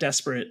who's that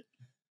desperate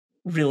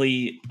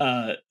really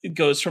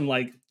goes from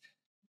like,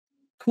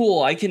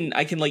 cool, I can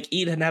like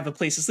eat and have a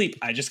place to sleep.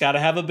 I just got to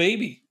have a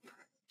baby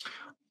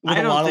with I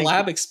a don't lot of think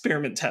lab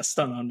experiment tests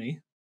done on me.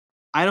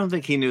 I don't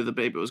think he knew the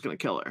baby was going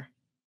to kill her.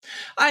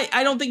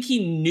 I don't think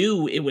he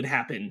knew it would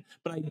happen,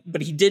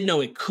 but he did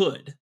know it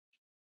could.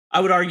 I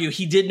would argue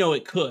he did know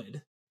it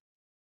could.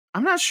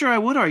 I'm not sure I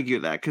would argue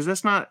that because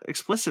that's not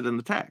explicit in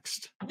the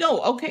text. No,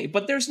 okay,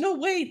 but there's no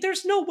way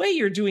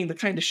you're doing the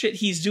kind of shit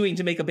he's doing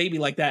to make a baby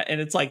like that. And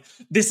it's like,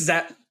 this is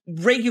that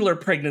regular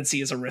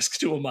pregnancy is a risk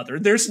to a mother.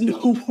 There's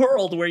no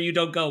world where you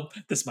don't go,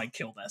 this might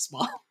kill this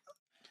mom.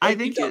 I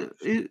think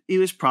he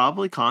was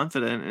probably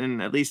confident in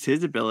at least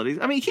his abilities.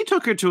 I mean, he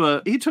took her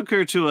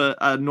to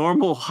a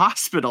normal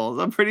hospital.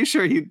 I'm pretty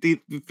sure he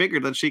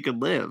figured that she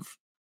could live.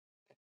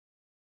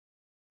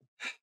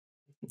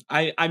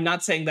 I'm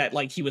not saying that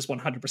like he was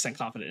 100%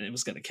 confident it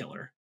was going to kill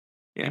her.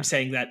 Yeah. I'm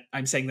saying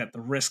that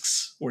the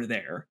risks were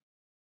there.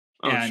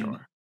 Oh,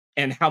 sure.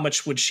 And how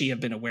much would she have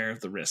been aware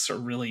of the risks or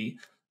really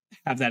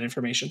have that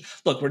information?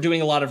 Look, we're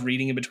doing a lot of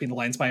reading in between the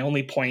lines. My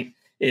only point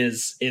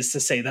is to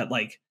say that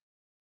like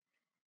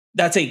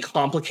that's a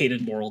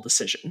complicated moral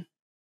decision,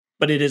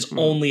 but it is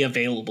only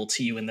available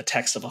to you in the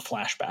text of a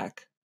flashback.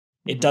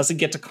 It doesn't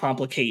get to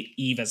complicate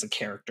Eve as a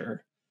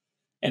character.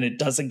 And it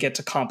doesn't get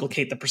to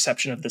complicate the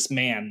perception of this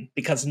man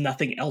because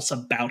nothing else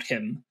about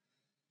him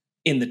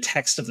in the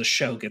text of the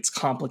show gets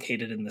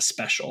complicated in the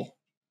special.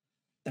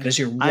 That is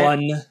your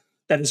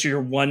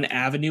one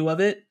avenue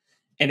of it,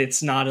 and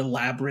it's not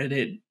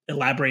elaborated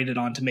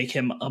on to make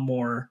him a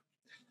more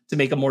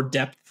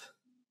depth.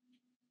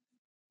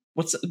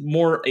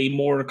 A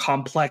more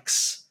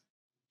complex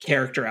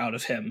character out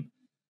of him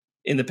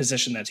in the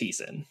position that he's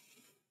in.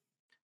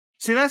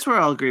 See, that's where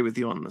I'll agree with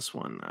you on this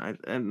one.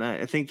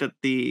 I think that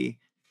the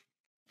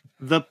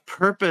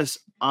purpose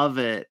of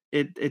it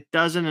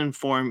doesn't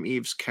inform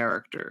Eve's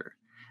character,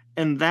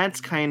 and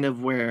that's kind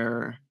of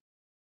where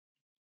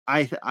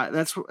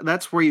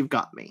that's where you've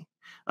got me.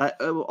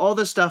 All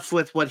the stuff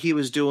with what he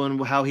was doing,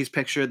 how he's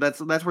pictured,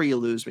 that's where you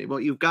lose me. But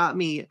you've got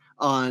me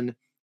on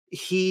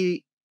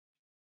he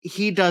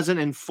doesn't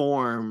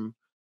inform.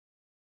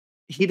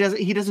 He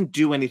doesn't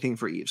do anything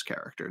for Eve's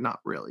character,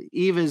 not really.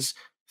 Eve is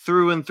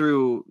through and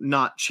through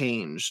not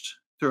changed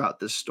throughout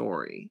this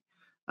story.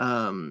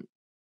 From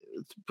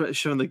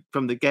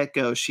the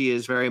get-go, she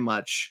is very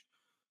much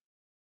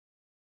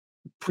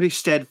pretty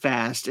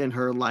steadfast in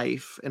her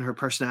life, in her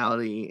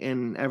personality,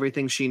 in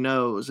everything she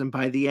knows. And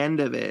by the end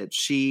of it,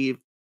 she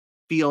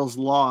feels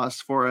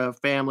lost for a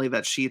family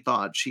that she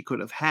thought she could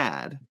have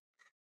had.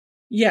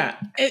 Yeah.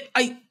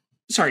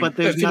 Sorry, but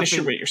finish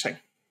what you're saying.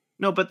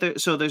 No, but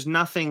there's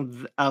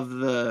nothing of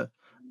the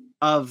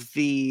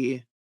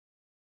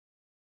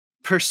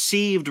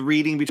perceived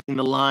reading between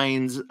the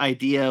lines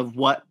idea of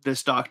what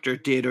this doctor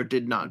did or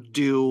did not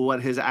do,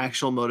 what his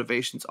actual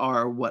motivations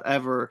are,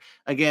 whatever.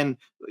 Again,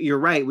 you're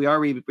right. We are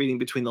reading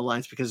between the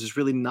lines because there's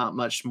really not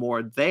much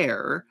more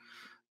there.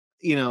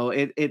 You know,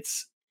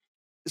 it's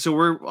so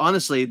we're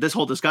honestly, this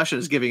whole discussion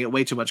is giving it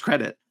way too much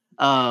credit.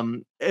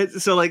 So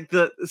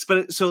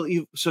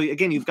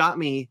you've got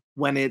me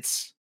when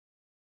it's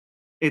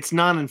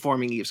not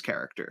informing Eve's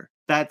character.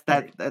 That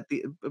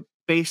the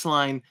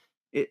baseline.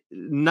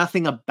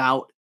 Nothing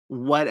about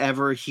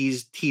whatever he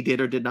did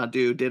or did not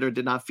do, did or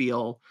did not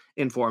feel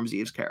informs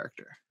Eve's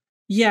character.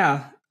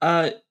 Yeah.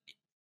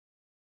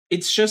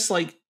 It's just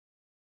like,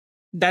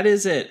 that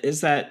is it,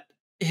 is that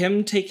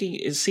him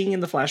seeing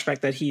in the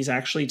flashback that he's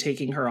actually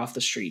taking her off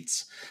the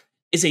streets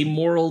is a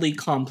morally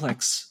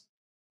complex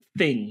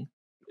thing.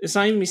 It's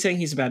not even me saying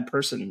he's a bad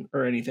person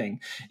or anything.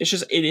 It's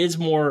just, it is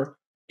more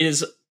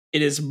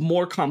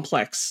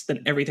complex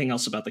than everything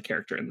else about the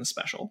character in the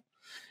special.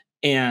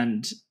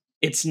 And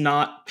it's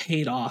not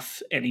paid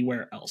off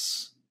anywhere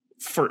else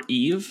for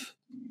Eve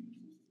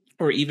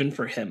or even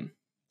for him.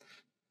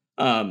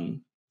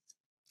 And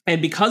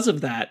because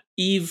of that,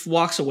 Eve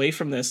walks away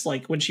from this,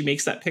 like when she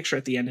makes that picture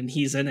at the end and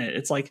he's in it,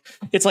 it's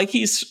like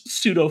he's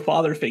pseudo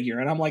father figure.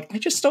 And I'm like, I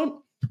just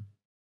don't,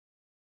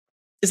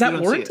 is that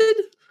warranted?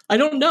 I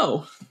don't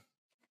know.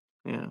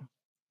 Yeah.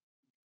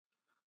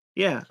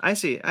 Yeah, I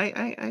see.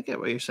 I get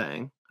what you're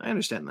saying. I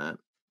understand that.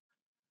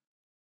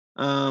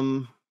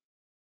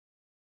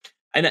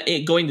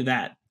 And going to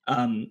that,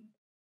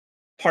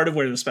 part of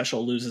where the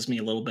special loses me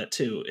a little bit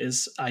too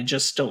is I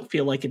just don't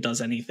feel like it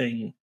does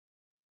anything.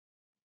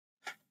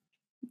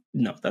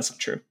 No, that's not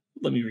true.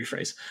 Let me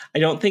rephrase. I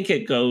don't think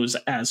it goes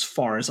as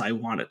far as I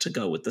want it to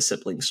go with the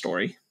sibling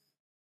story.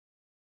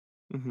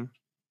 Mm-hmm.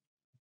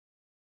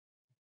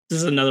 This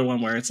is another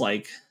one where it's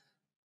like,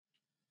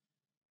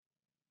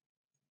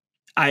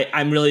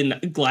 I'm really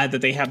glad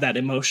that they have that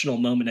emotional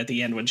moment at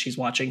the end when she's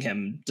watching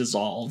him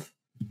dissolve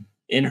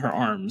in her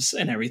arms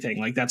and everything.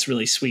 Like, that's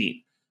really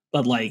sweet.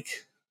 But like,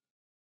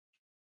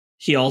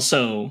 he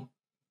also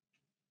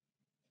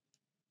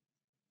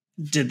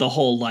did the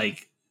whole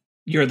like,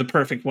 you're the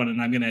perfect one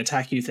and I'm going to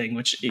attack you thing,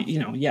 which, you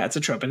know, yeah, it's a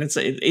trope and it's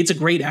a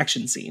great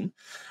action scene,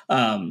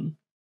 and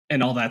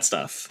all that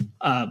stuff.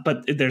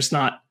 But there's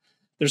not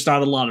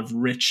a lot of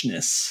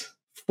richness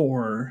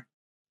for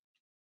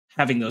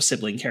having those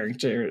sibling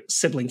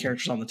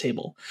characters on the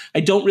table.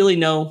 I don't really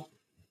know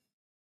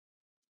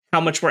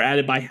how much we're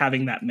added by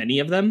having that many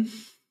of them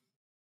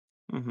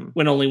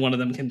when only one of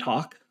them can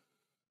talk.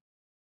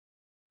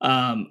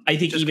 I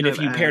think Just even kind if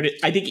of you paired adds.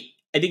 it,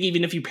 I think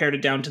even if you paired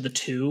it down to the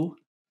 2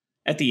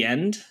 at the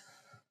end,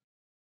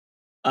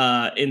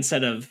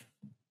 instead of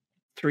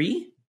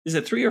 3, is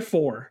it 3 or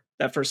 4?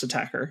 That first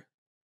attacker,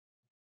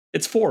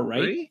 it's 4,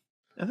 right? 3?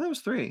 I thought it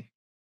was 3.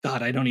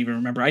 God, I don't even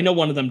remember. I know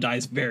one of them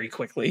dies very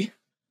quickly.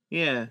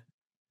 Yeah.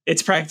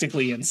 It's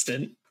practically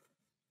instant.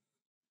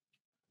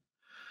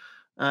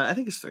 I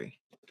think it's 3.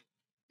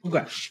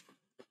 Okay.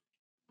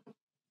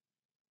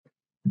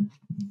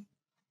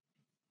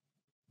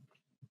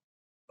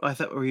 Oh, I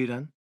thought, were you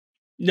done?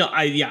 No,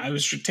 I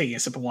was taking a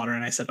sip of water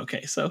and I said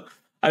okay. So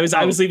I was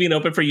leaving it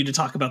open for you to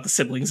talk about the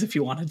siblings if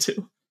you wanted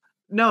to.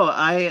 No,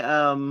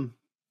 I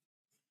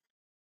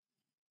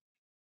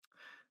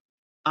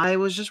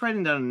was just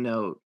writing down a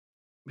note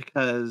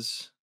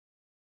because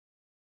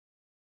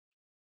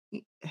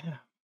I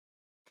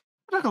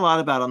talk a lot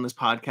about on this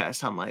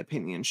podcast how my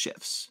opinion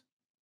shifts.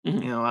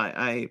 Mhm. You know,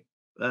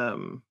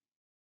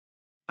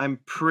 I'm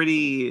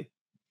pretty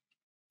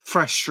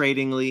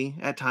frustratingly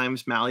at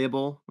times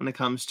malleable when it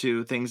comes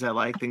to things I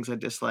like, things I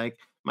dislike.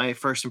 My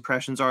first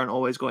impressions aren't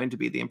always going to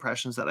be the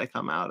impressions that I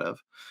come out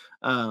of.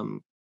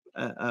 Um,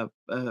 a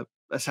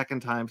second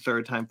time,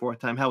 third time, fourth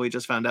time. Hell, we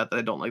just found out that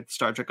I don't like the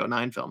Star Trek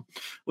 '09 film,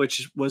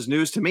 which was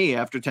news to me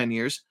after 10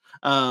 years.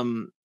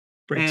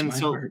 Breaks And my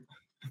so,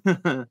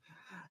 heart.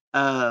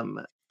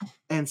 um,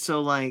 and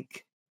so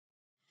like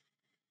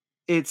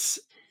it's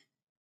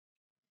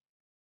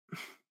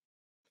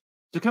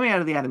so coming out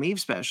of the Adam Eve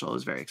special, I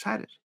was very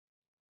excited.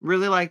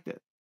 Really liked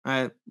it.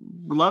 I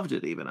loved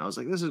it even. I was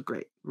like, "This is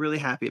great. Really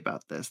happy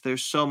about this.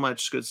 There's so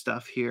much good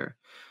stuff here."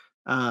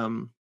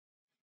 Um,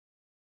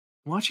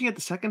 watching it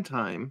the second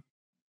time,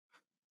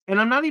 and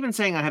I'm not even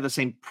saying I have the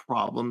same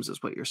problems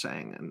as what you're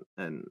saying,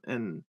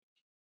 and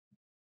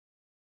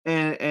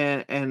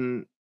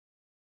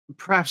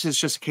perhaps it's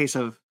just a case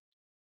of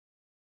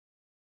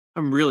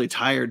I'm really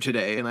tired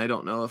today, and I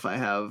don't know if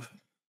I've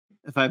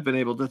been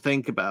able to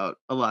think about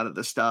a lot of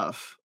the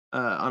stuff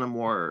on a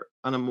more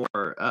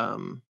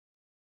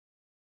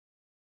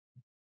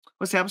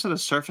what's the opposite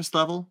of surface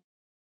level?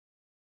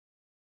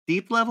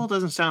 Deep level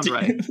doesn't sound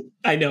right.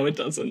 I know it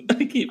doesn't.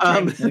 I keep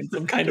trying to find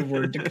some kind of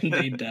word to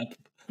convey depth.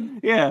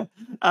 Yeah.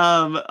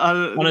 On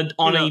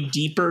a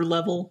deeper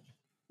level.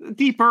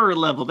 Deeper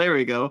level. There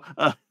we go.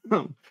 I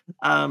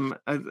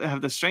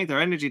have the strength or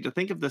energy to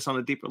think of this on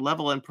a deeper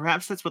level, and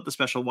perhaps that's what the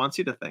special wants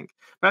you to think.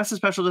 Perhaps the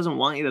special doesn't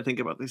want you to think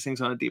about these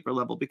things on a deeper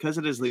level because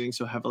it is leaning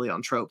so heavily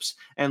on tropes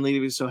and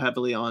leaning so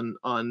heavily on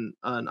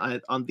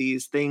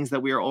these things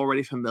that we are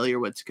already familiar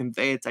with to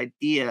convey its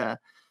idea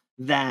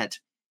that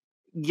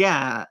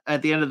yeah,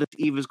 at the end of this,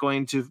 Eve is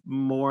going to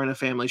mourn a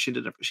family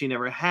she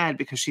never had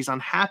because she's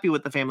unhappy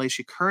with the family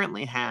she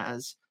currently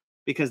has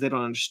because they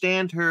don't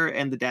understand her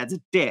and the dad's a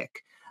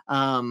dick.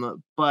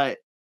 But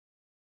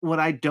what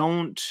I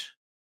don't,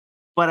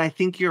 but I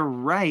think you're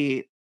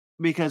right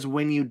because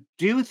when you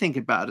do think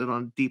about it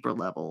on a deeper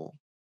level,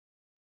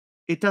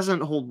 it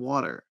doesn't hold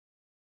water.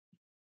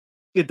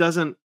 It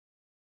doesn't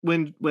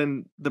when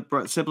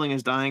the sibling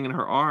is dying in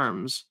her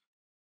arms.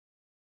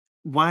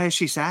 Why is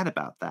she sad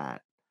about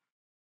that?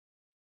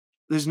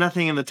 There's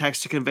nothing in the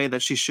text to convey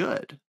that she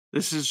should.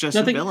 This is just a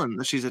Nothing. villain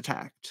that she's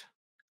attacked.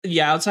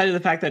 Yeah, outside of the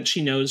fact that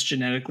she knows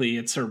genetically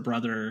it's her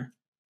brother,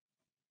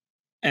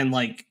 and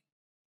like,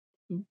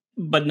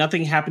 but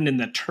nothing happened in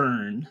the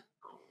turn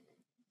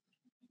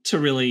to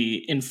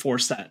really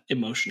enforce that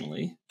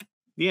emotionally.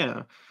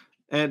 Yeah.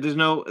 And there's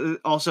no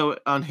also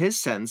on his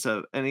sense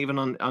of and even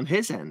on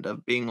his end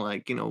of being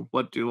like,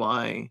 what do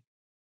I,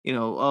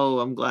 oh,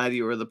 I'm glad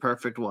you were the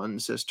perfect one,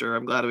 sister.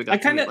 I'm glad we I got to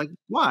kind meet. of, Like,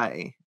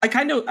 why? I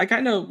kind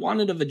of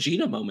wanted a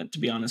Vegeta moment, to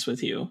be honest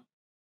with you,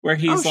 where Oh,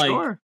 he's like,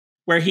 sure.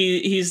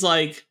 he's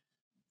like,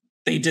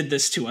 they did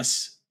this to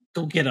us.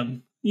 Go get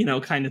them,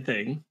 kind of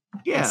thing.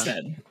 Yeah.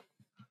 Instead,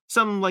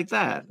 Something like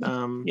that.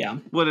 Yeah.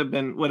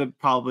 Would have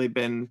probably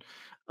been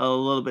a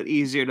little bit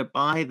easier to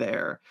buy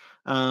there.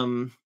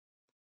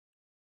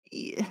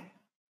 Yeah,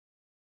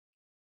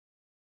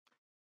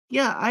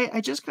 yeah,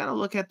 I just kind of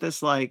look at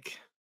this like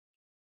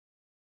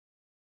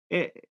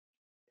it,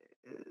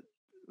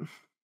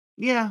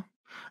 yeah.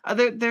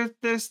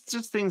 There's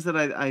just things that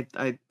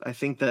I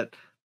think that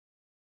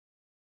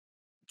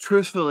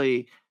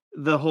truthfully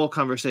the whole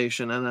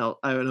conversation and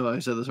I know I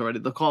said this already.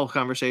 The whole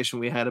conversation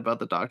we had about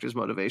the doctor's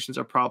motivations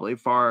are probably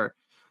far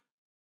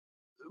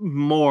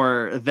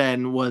more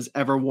than was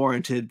ever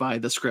warranted by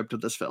the script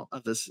of this film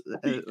of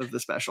the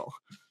special.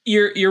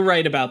 You're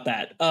right about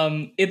that.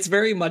 It's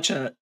very much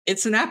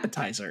it's an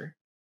appetizer,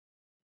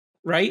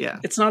 right? Yeah.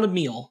 It's not a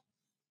meal.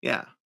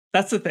 Yeah.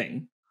 That's the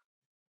thing.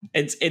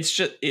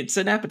 It's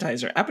an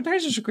appetizer.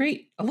 Appetizers are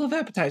great. I love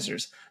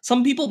appetizers.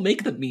 Some people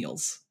make them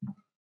meals.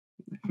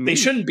 They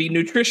shouldn't be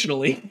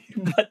nutritionally,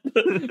 but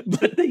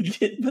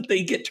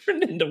they get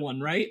turned into one,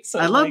 right? So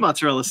I love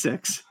mozzarella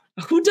sticks.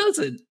 who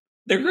doesn't?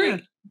 They're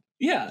great.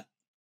 Yeah.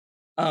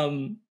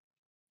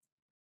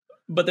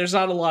 but there's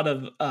not a lot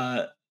of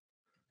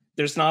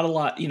there's not a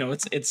lot,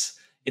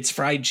 it's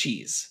fried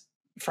cheese.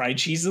 Fried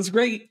cheese is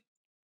great.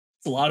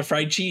 It's a lot of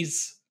fried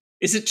cheese.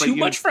 Is it But too you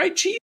much fried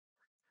cheese?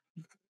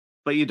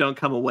 but you don't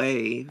come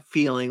away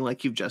feeling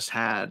like you've just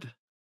had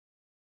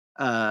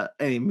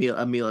a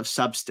meal of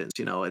substance.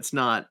 It's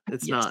not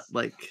Yes.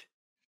 like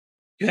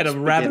You had a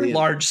rather spaghetti.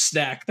 large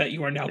snack that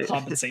you are now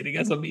compensating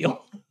as a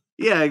meal.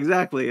 Yeah,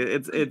 exactly.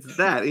 It's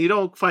that you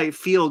don't quite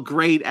feel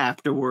great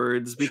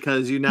afterwards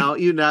because you now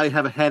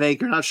have a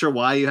headache. You're not sure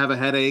why you have a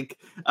headache.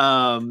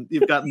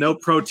 You've got no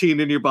protein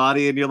in your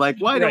body, and you're like,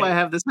 why do I Right.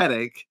 have this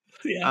headache?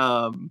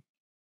 Yeah. Um,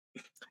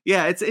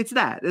 yeah, it's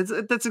that.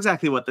 That's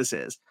exactly what this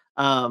is.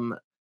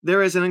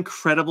 There is an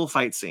incredible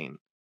fight scene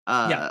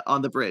Yeah.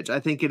 on the bridge. I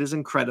think it is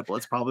incredible.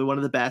 It's probably one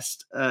of the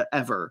best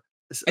ever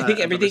I think I've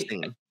ever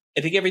everything seen.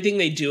 I think everything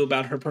they do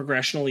about her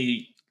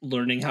progressionally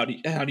learning how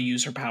to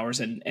use her powers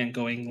and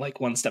going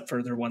like one step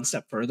further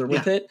Yeah,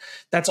 with it,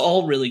 that's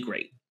all really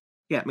great.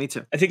 yeah, me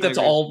too. I think I that's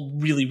agree. all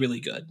really, really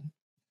good.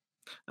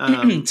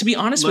 Um, To be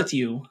honest lear- with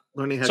you,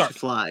 Learning how she sorry.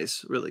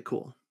 flies, really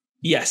cool.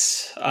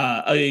 Yes,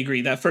 I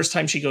agree. That first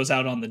time she goes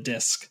out on the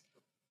disc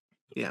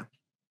Yeah,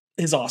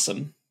 is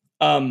awesome.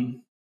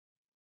 Um,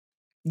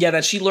 yeah,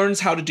 that she learns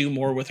how to do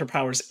more with her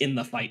powers in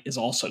the fight is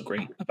also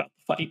great about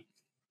the fight.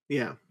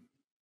 yeah.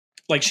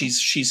 Like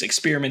she's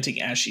experimenting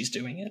as she's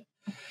doing it.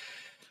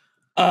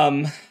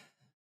 Um,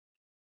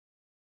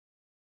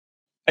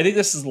 I think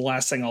this is the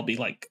last thing I'll be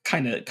like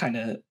kind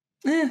of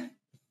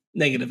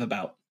negative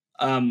about.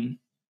 Um,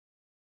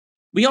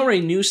 we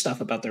already knew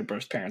stuff about their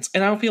birth parents,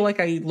 and I don't feel like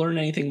I learned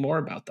anything more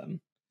about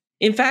them.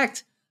 In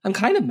fact, I'm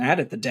kind of mad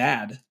at the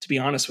dad, to be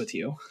honest with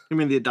you. You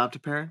mean the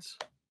adopted parents?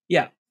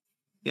 Yeah,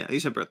 Yeah, you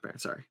said birth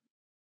parents. Sorry.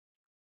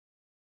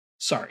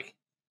 sorry,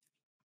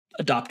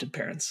 adopted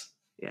parents.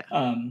 Yeah,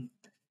 Um,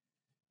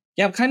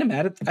 yeah, I'm kind of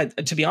mad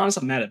to be honest,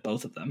 I'm mad at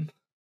both of them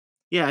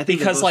yeah. I think they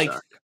because, both like,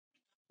 suck.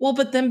 well,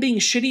 but them being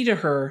shitty to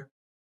her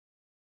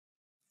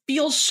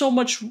feels so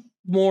much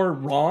more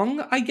wrong,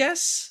 I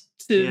guess,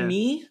 to Yeah.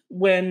 me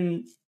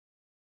when.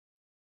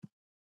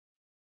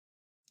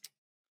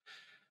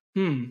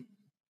 Hmm.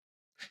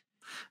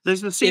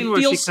 There's a scene It where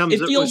feels. It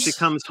she feels.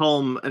 comes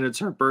home and it's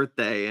her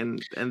birthday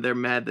and they're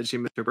mad that she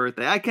missed her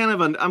birthday. I'm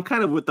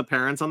kind of with the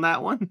parents on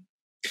that one.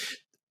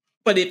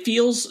 But it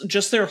feels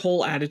just their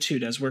whole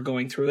attitude as we're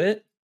going through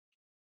it,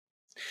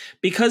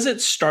 because it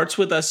starts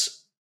with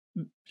us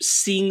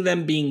seeing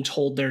them being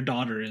told their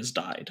daughter has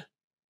died,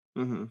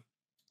 Hmm.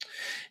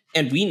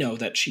 and we know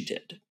that she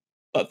did.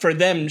 But for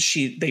them,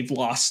 they've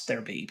lost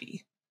their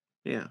baby,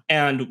 Yeah.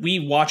 and we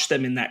watch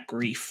them in that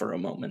grief for a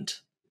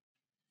moment,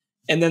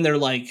 and then they're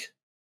like,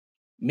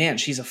 "Man,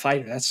 she's a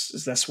fighter.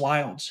 That's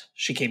wild.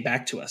 She came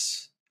back to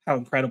us. How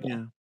incredible!"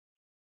 Yeah.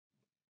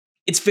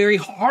 It's very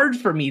hard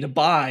for me to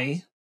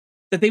buy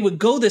that they would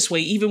go this way,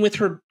 even with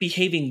her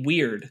behaving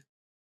weird.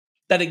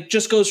 That it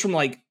just goes from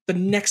like the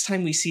next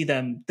time we see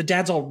them, the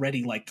dad's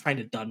already like kind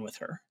of done with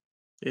her.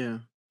 Yeah.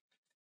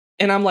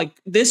 And I'm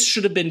like, this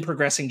should have been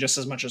progressing just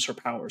as much as her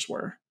powers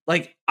were.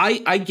 Like,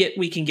 I get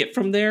we can get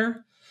from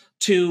there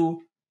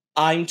to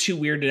I'm too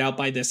weirded out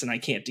by this and I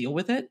can't deal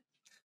with it.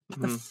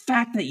 But the Hmm.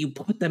 fact that you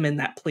put them in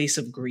that place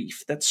of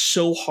grief, that's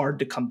so hard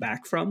to come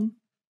back from.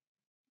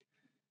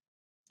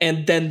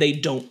 And then they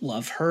don't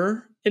love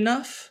her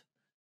enough.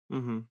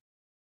 Hmm.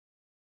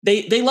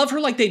 They love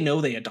her like they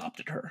know they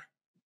adopted her.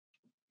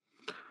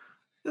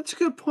 That's a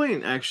good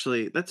point,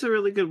 actually. That's a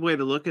really good way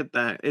to look at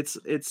that.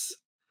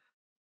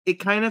 It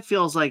kind of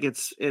feels like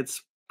it's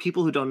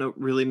people who don't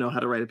really know how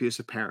to write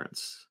abusive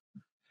parents.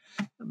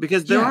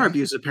 Because there are Yeah,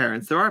 abusive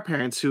parents. There are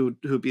parents who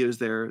abuse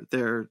their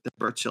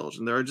birth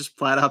children. There are just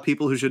flat out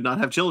people who should not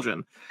have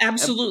children. Uh,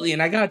 absolutely.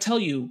 And I gotta tell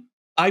you,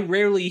 I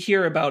rarely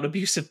hear about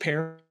abusive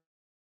parents.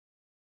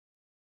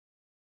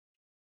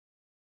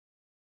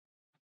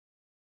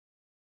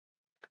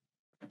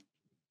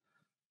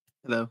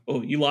 Hello.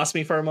 Oh, you lost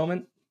me for a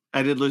moment.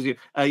 I did lose you.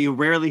 You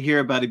rarely hear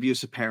about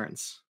abusive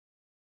parents.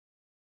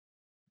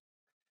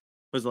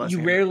 Was the last You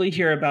thing I heard. rarely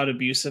hear about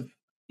abusive.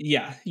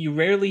 Yeah, you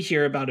rarely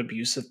hear about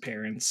abusive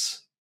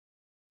parents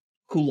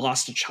who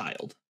lost a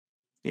child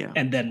Yeah.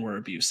 and then were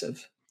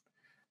abusive.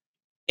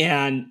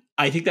 And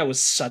I think that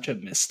was such a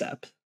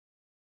misstep,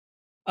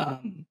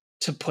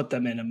 to put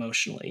them in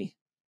emotionally,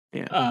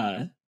 Yeah.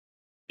 uh,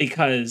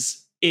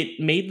 because it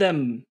made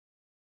them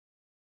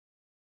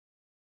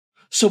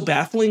so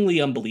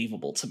bafflingly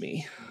unbelievable to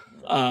me.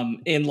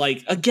 And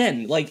like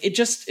again, like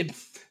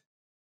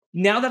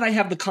now that I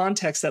have the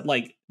context that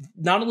like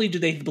not only do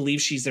they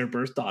believe she's their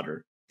birth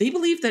daughter, they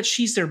believe that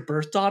she's their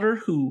birth daughter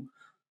who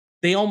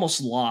they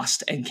almost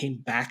lost and came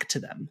back to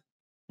them.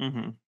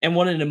 Hmm. And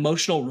what an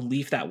emotional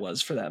relief that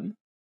was for them.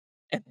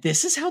 And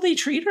this is how they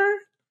treat her?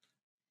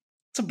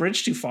 It's a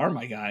bridge too far,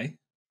 my guy.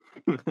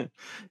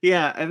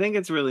 Yeah, I think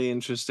it's really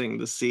interesting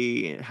to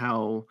see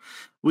how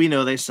we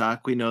know they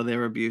suck. We know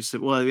they're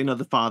abusive. Well, we know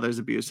the father's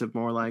abusive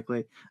more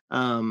likely.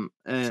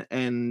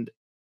 And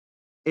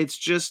it's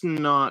just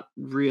not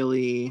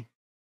really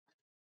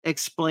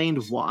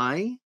explained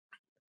why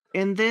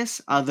in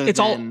this other It's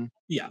all than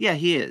yeah. yeah,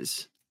 he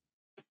is.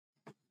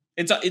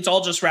 It's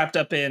all just wrapped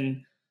up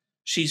in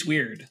she's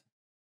weird.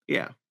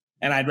 Yeah.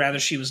 And I'd rather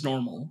she was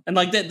normal. And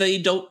like that they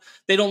don't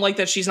like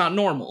that she's not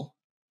normal.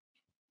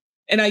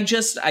 And I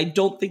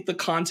don't think the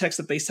context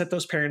that they set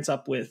those parents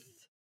up with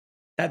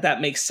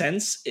that makes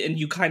sense, and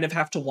you kind of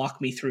have to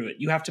walk me through it.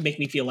 You have to make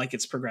me feel like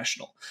it's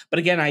progressional. But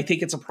again, I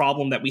think it's a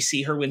problem that we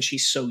see her when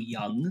she's so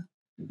young.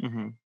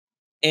 Mm-hmm.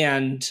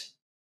 And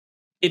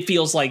it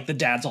feels like the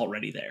dad's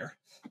already there.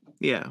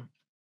 Yeah.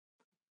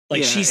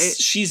 Like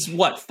she's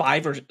what,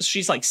 5 or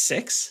she's like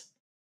 6,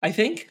 I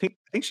think. I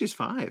think she's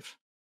 5.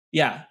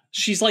 Yeah,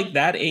 she's like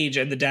that age,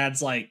 and the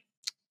dad's like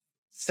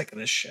sick of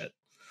this shit.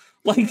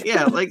 Like,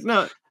 yeah, like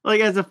no,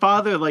 like as a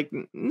father, like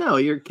no,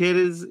 your kid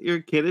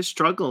is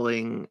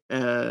struggling,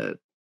 and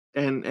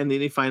then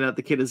you find out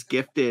the kid is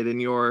gifted,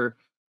 and your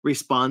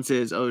response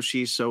is, oh,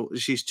 she's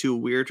too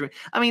weird to me.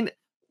 I mean,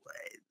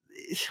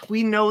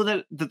 we know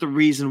that the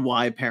reason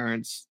why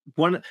parents,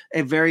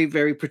 a very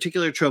very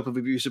particular trope of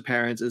abusive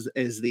parents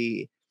is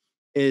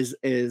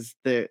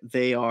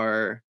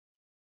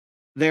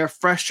they're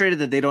frustrated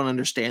that they don't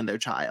understand their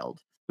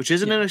child, which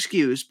isn't an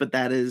excuse, but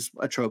that is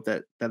a trope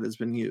that has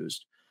been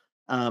used.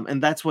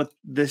 And that's what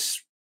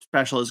this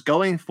special is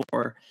going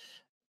for.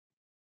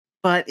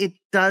 But it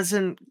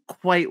doesn't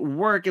quite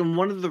work.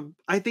 And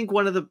I think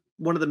one of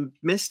the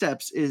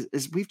missteps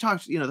is we've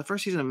talked, the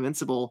first season of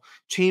Invincible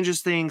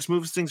changes things,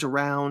 moves things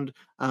around,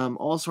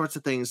 all sorts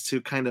of things to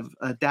kind of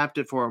adapt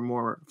it for a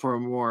more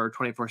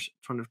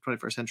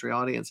 21st century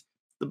audience.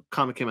 The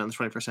comic came out in the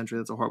 21st century.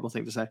 That's a horrible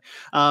thing to say.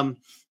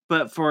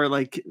 But for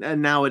like a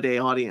nowadays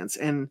audience,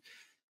 and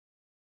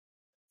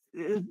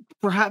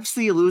perhaps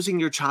the losing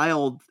the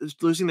child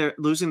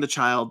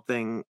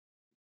thing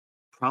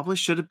probably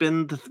should have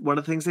been one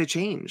of the things they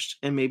changed,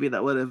 and maybe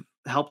that would have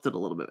helped it a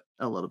little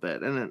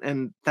bit.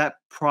 And that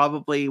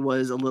probably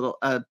was a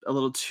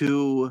little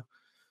too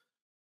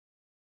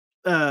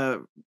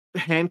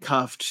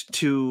handcuffed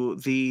to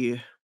the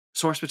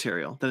source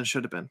material than it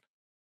should have been.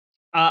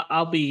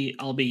 I'll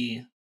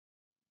be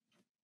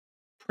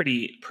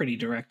pretty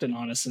direct and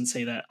honest and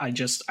say that I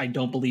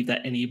don't believe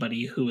that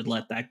anybody who would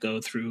let that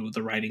go through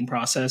the writing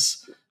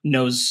process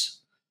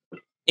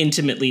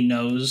intimately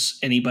knows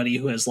anybody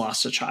who has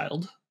lost a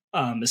child,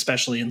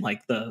 especially in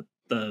like the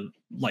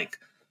like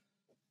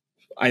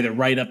either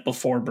right up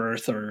before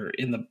birth or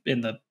in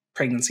the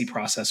pregnancy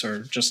process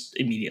or just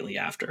immediately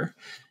after.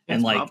 That's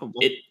and like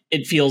probable.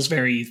 it feels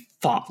very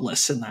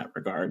thoughtless in that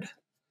regard.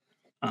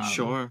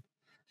 Sure.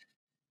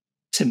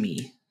 To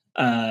me.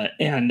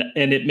 And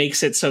it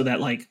makes it so that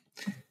like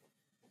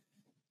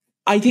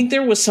I think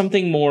there was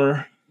something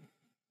more.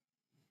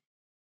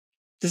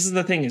 This is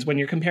the thing, is when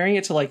you're comparing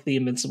it to like the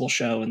Invincible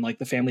show and like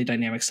the family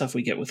dynamic stuff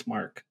we get with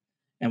Mark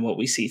and what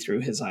we see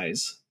through his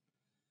eyes.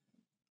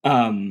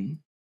 And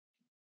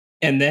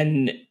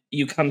then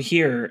you come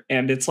here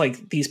and it's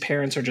like these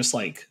parents are just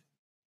like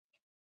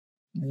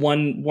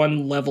one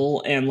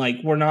level, and like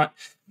we're not.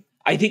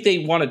 I think they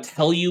want to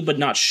tell you but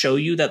not show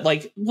you that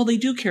like, well, they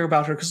do care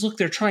about her because look,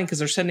 they're trying, because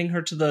they're sending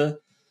her to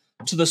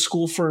the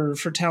school for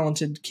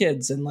talented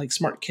kids and like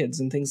smart kids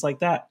and things like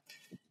that.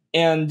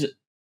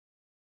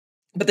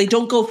 But they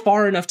don't go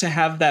far enough to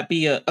have that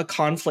be a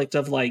conflict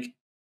of like,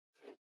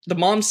 the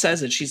mom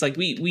says it. She's like,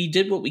 we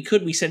did what we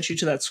could. We sent you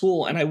to that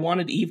school, and I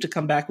wanted Eve to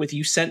come back with,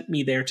 you sent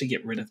me there to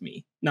get rid of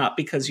me, not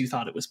because you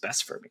thought it was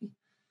best for me.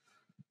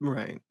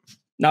 Right.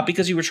 Not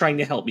because you were trying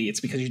to help me.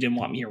 It's because you didn't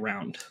want me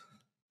around.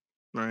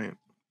 Right.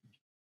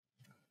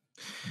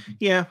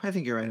 Yeah, I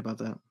think you're right about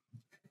that.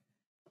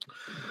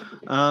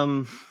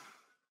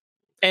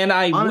 And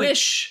I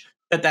wish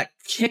that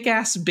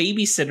kick-ass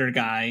babysitter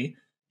guy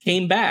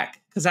came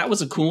back, because that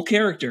was a cool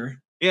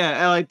character.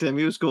 Yeah, I liked him.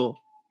 He was cool.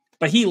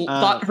 But he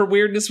thought her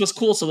weirdness was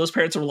cool, so those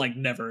parents were like,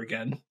 never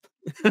again.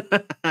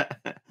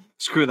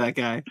 Screw that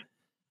guy.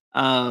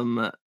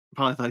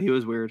 Probably thought he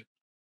was weird.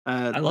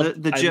 I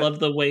love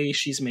the way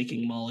she's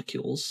making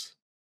molecules.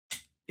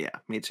 Yeah,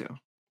 me too.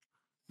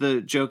 The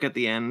joke at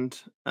the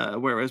end,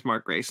 where was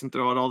Mark Grayson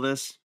throughout all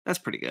this? That's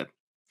pretty good.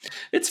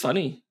 It's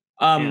funny.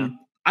 I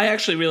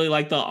actually really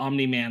like the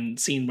Omni-Man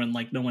scene when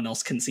like no one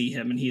else can see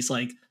him, and he's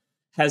like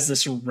has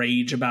this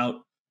rage about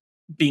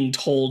being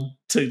told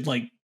to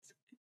like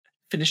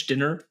finish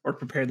dinner or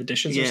prepare the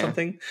dishes or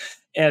something,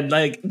 and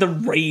like the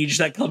rage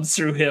that comes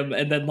through him,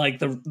 and then like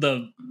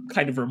the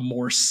kind of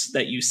remorse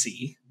that you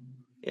see.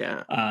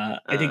 I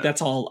think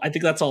that's all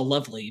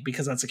lovely,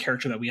 because that's a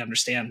character that we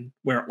understand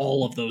where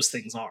all of those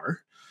things are.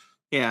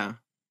 Yeah,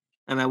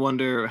 and I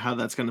wonder how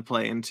that's going to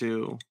play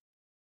into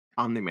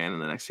Omni-Man in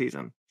the next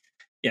season.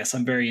 Yes,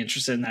 I'm very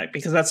interested in that,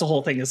 because that's the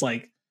whole thing, is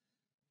like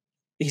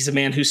he's a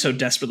man who so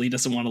desperately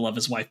doesn't want to love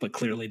his wife but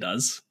clearly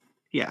does.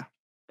 Yeah.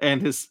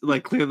 And his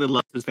like clearly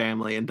loves his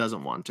family and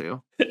doesn't want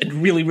to. It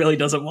really, really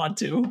doesn't want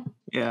to.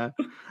 Yeah.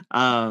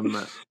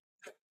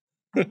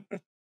 Yeah,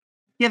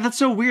 that's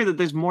so weird that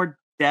there's more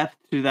depth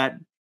to that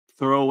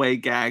throwaway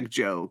gag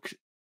joke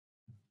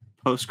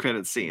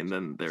post-credit scene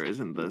than there is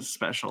in the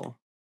special.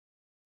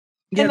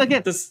 Yeah, and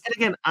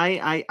again,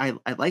 I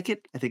like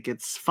it. I think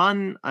it's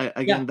fun.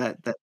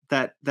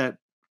 That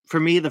for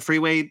me, the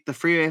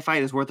freeway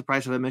fight is worth the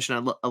price of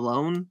admission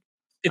alone.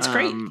 It's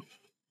great.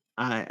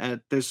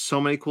 There's so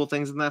many cool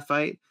things in that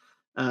fight.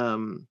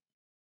 And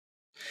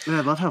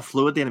I love how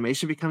fluid the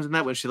animation becomes in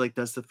that when she like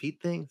does the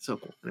feet thing. So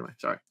cool. Anyway,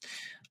 sorry.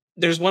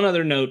 There's one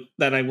other note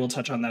that I will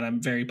touch on that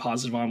I'm very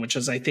positive on, which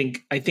is I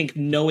think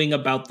knowing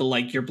about the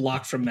like you're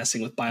blocked from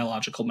messing with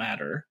biological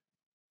matter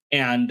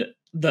and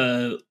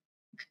the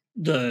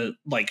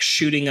like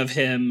shooting of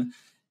him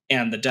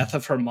and the death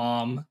of her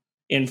mom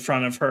in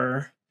front of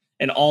her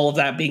and all of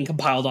that being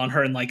compiled on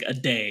her in like a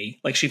day.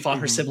 Like she fought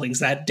her siblings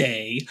that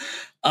day.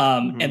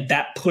 And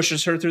that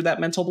pushes her through that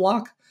mental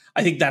block.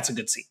 I think that's a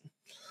good scene.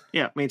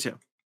 Yeah, me too.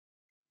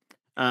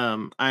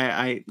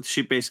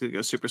 She basically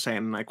goes Super Saiyan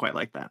and I quite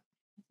like that.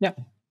 Yeah.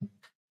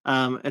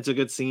 It's a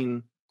good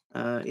scene.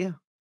 Yeah.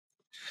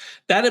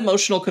 That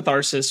emotional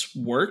catharsis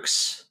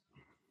works,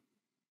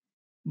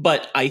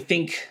 but I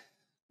think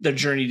the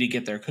journey to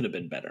get there could have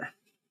been better.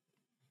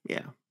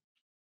 Yeah.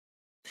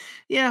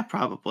 Yeah,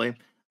 probably.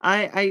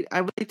 I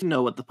would like to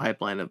know what the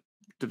pipeline of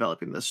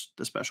developing the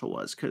special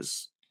was,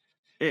 because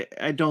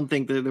I don't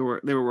think that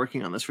they were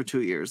working on this for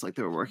 2 years like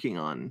they were working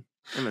on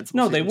Invincible.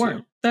 No, they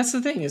weren't. 2. That's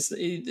the thing is,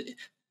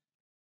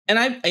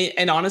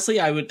 and honestly,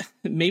 I would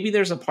maybe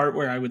there's a part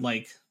where I would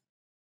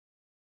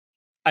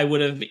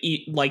have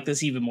liked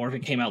this even more if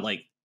it came out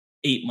like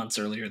 8 months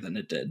earlier than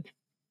it did.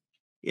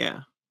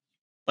 Yeah,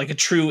 like a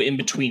true in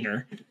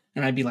betweener,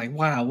 and I'd be like,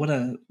 wow, what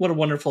a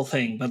wonderful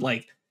thing. But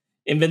like,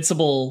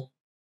 Invincible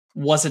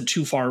wasn't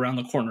too far around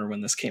the corner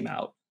when this came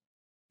out.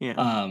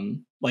 Yeah.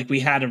 Like we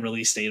had a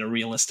release date, a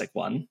realistic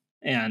one,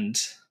 and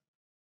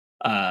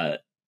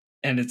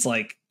it's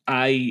like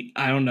I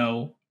don't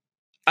know.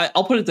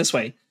 I'll put it this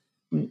way: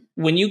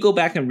 when you go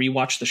back and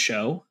rewatch the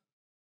show,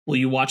 will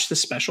you watch the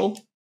special?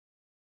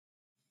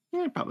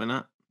 Yeah, probably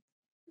not.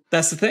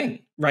 That's the thing,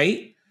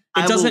 right?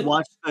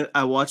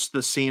 I watched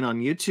the scene on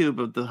YouTube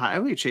of the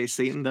highway chase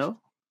scene, though.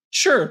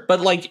 Sure,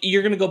 but like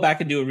you're gonna go back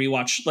and do a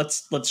rewatch.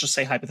 Let's just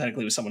say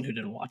hypothetically with someone who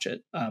didn't watch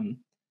it,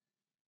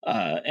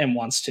 and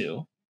wants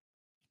to.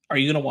 Are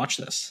you gonna watch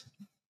this?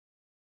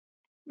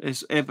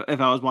 If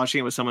I was watching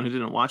it with someone who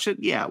didn't watch it,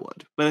 yeah, I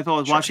would. But if I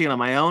was watching it on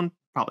my own,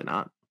 probably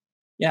not.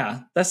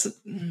 Yeah, that's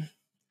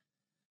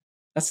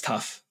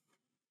tough.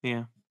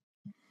 Yeah.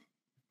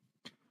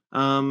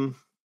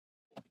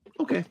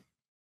 Okay.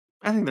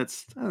 I think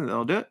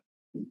that'll do it.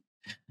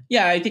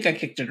 Yeah, I think I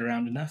kicked it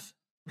around enough.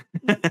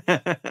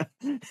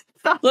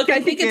 Look, I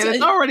think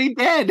it's already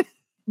dead.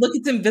 Look,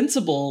 it's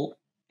Invincible.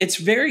 It's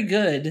very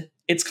good.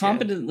 It's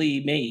competently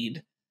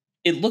made.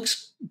 It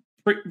looks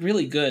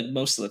really good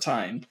most of the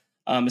time.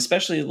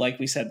 Especially like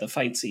we said, the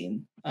fight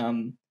scene.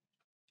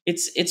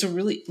 It's a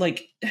really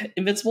like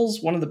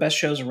Invincible's one of the best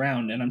shows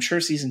around, and I'm sure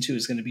season 2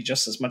 is going to be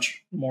just as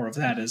much more of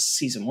that as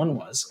season 1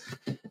 was,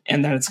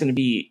 and that it's going to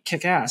be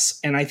kick ass.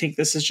 And I think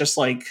this is just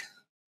like,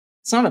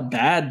 it's not a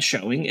bad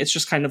showing. It's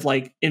just kind of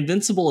like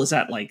Invincible is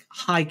at like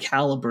high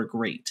caliber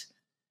great,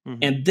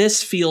 and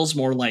this feels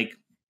more like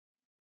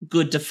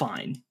good to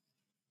fine.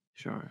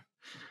 Sure.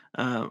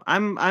 I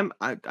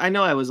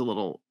know I was a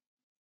little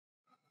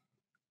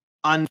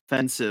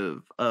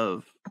unoffensive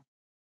of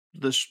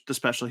the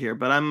special here,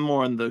 but I'm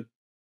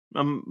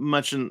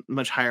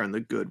much higher in the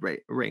good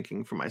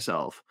ranking for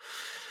myself.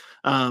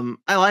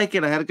 I like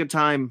it. I had a good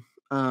time.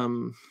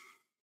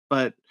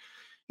 But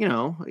you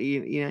know,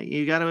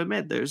 you got to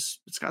admit it's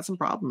got some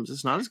problems.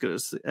 It's not as good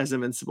as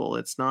Invincible.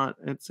 It's not.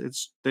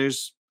 It's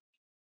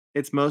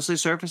mostly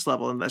surface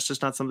level, and that's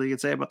just not something you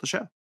could say about the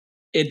show.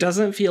 It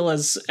doesn't feel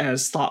as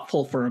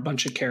thoughtful for a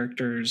bunch of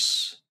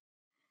characters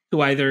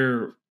who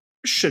either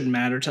shouldn't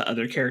matter to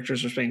other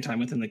characters or spending time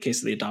with in the case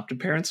of the adopted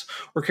parents,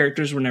 or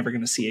characters we're never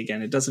going to see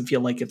again. It doesn't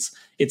feel like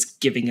it's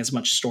giving as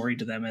much story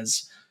to them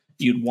as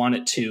you'd want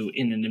it to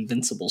in an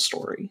Invincible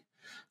story.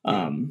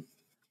 And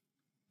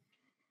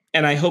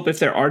I hope if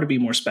there are to be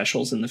more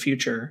specials in the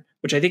future,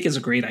 which I think is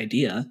a great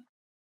idea,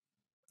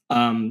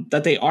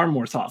 that they are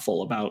more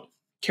thoughtful about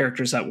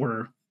characters that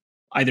we're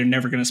either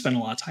never going to spend a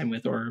lot of time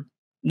with or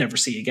never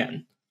see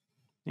again.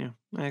 Yeah,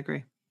 I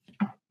agree.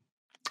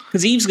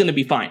 Because Eve's going to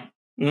be fine.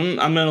 I'm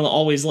going to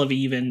always love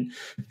Eve, and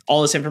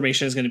all this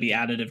information is going to be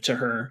additive to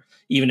her,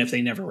 even if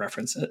they never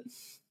reference it.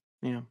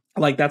 Yeah.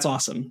 Like, that's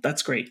awesome.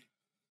 That's great.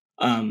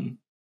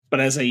 But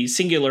as a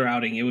singular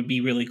outing, it would be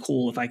really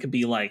cool if I could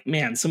be like,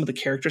 man, some of the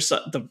characters,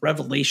 the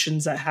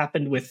revelations that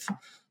happened with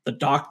the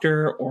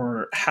doctor,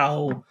 or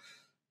how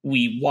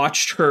we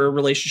watched her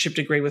relationship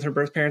degrade with her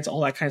birth parents,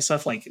 all that kind of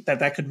stuff, like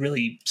that could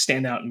really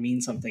stand out and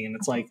mean something. And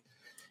it's like,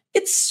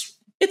 it's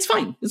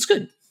fine. It's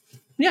good.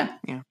 Yeah.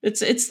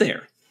 It's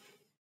there.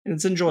 And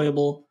it's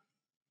enjoyable.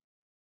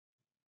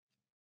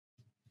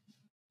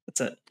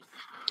 That's it.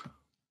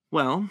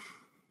 Well,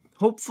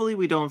 hopefully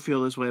we don't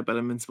feel this way about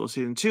Invincible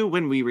Season 2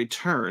 when we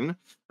return,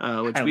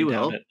 which we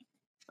will.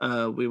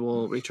 We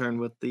will return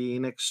with the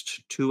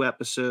first 2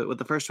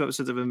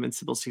 episodes of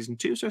Invincible Season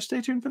 2, so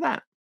stay tuned for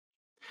that.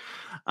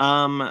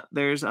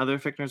 There's other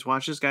Fic Nerds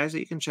Watches, guys, that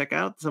you can check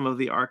out. Some of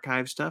the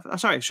archive stuff. Oh,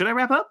 sorry, should I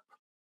wrap up?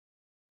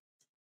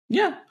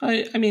 Yeah,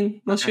 I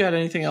mean, unless you had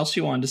anything else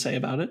you wanted to say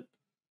about it.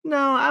 No,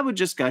 I would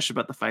just gush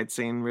about the fight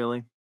scene,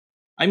 really.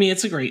 I mean,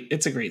 it's a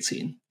great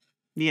scene.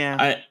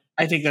 Yeah.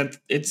 I think that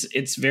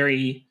it's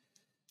very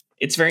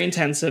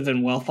intensive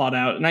and well thought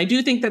out. And I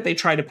do think that they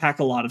try to pack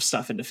a lot of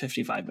stuff into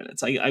 55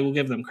 minutes. I will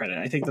give them credit.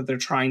 I think that they're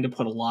trying to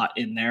put a lot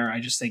in there. I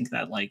just think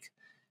that like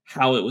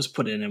how it was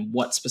put in and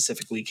what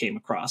specifically came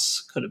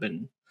across could have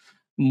been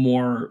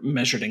more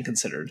measured and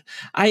considered.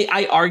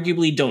 I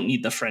arguably don't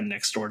need the friend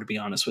next door, to be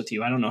honest with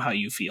you. I don't know how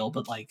you feel,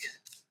 but like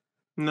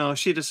No,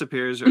 she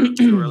disappears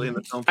too early in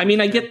the film. I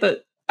mean, I get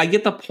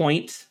the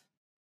point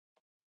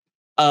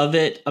of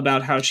it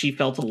about how she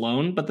felt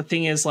alone, but the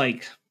thing is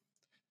like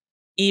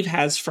Eve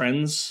has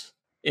friends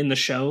in the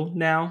show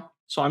now,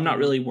 so I'm not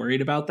really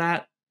worried about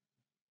that.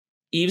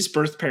 Eve's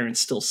birth parents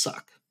still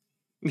suck.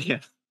 Yeah.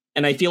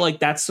 And I feel like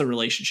that's the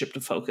relationship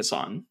to focus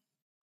on.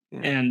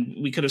 Yeah. And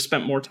we could have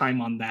spent more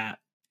time on that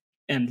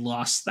and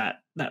lost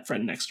that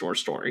friend next door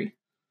story.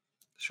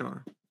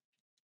 Sure.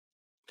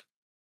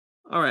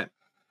 All right.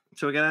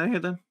 So we get out of here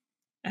then?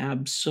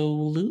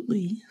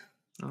 Absolutely.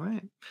 All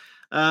right.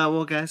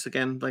 Well, guys,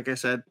 again, like I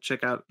said,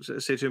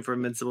 stay tuned for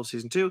Invincible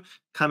Season 2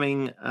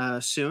 coming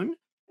soon.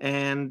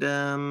 And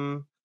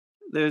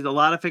there's a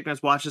lot of Fake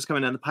Nerds watches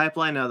coming down the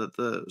pipeline now that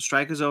the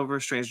strike is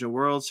over. Strange New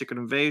Worlds, Secret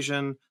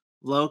Invasion,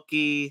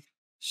 Loki,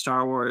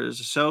 Star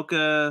Wars,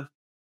 Ahsoka,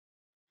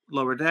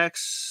 Lower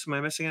Decks. Am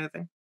I missing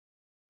anything?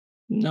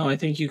 No, I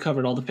think you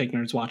covered all the Fake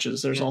Nerds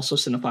watches. There's also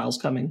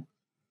Cinephiles coming.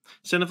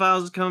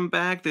 Cinephiles is coming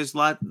back. There's a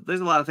lot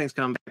of things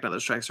coming back now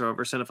that strikes are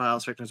over.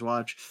 Cinephiles, Fake Nerds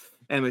Watch,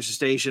 Animation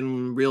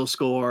Station, Real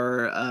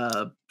Score,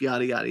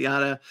 yada yada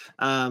yada.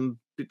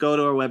 Go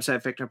to our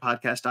website,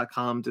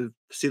 fakenerdpodcast.com, to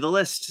see the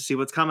list, to see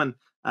what's coming.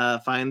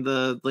 Find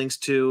the links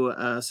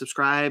to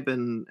subscribe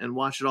and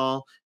watch it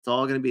all. It's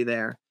all going to be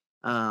there.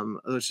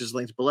 Which is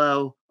linked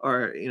below,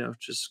 or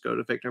just go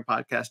to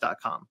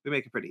fakenerdpodcast.com. We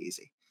make it pretty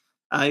easy.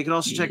 You can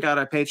also check out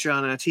our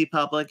Patreon and our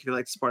TeePublic if you'd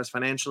like to support us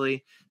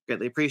financially.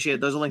 Greatly appreciate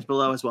it. Those are linked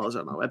below as well as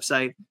on our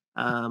website.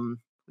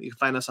 You can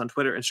find us on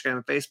Twitter, Instagram,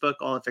 and Facebook,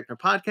 all at Fickner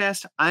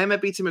Podcast. I am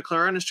at BT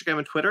McClure on Instagram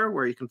and Twitter,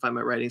 where you can find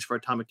my writings for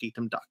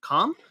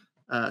atomicgeekdom.com.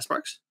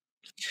 Sparks?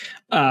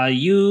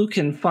 You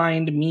can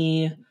find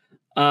me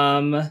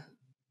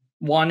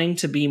wanting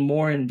to be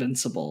more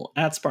invincible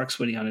at Sparks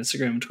Witty on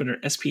Instagram and Twitter,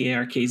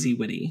 SPARKZ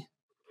Witty.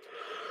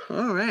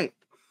 All right.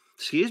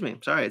 Excuse me.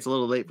 Sorry, it's a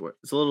little late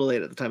It's a little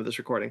late at the time of this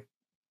recording.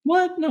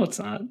 What? No, it's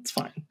not. It's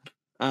fine.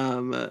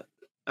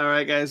 All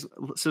right, guys.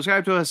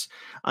 Subscribe to us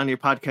on your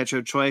podcatcher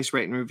of choice.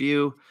 Rate and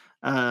review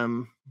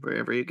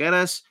wherever you get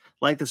us.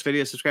 Like this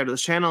video. Subscribe to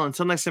this channel.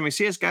 Until next time we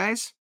see us,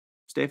 guys,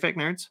 stay fake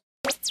nerds.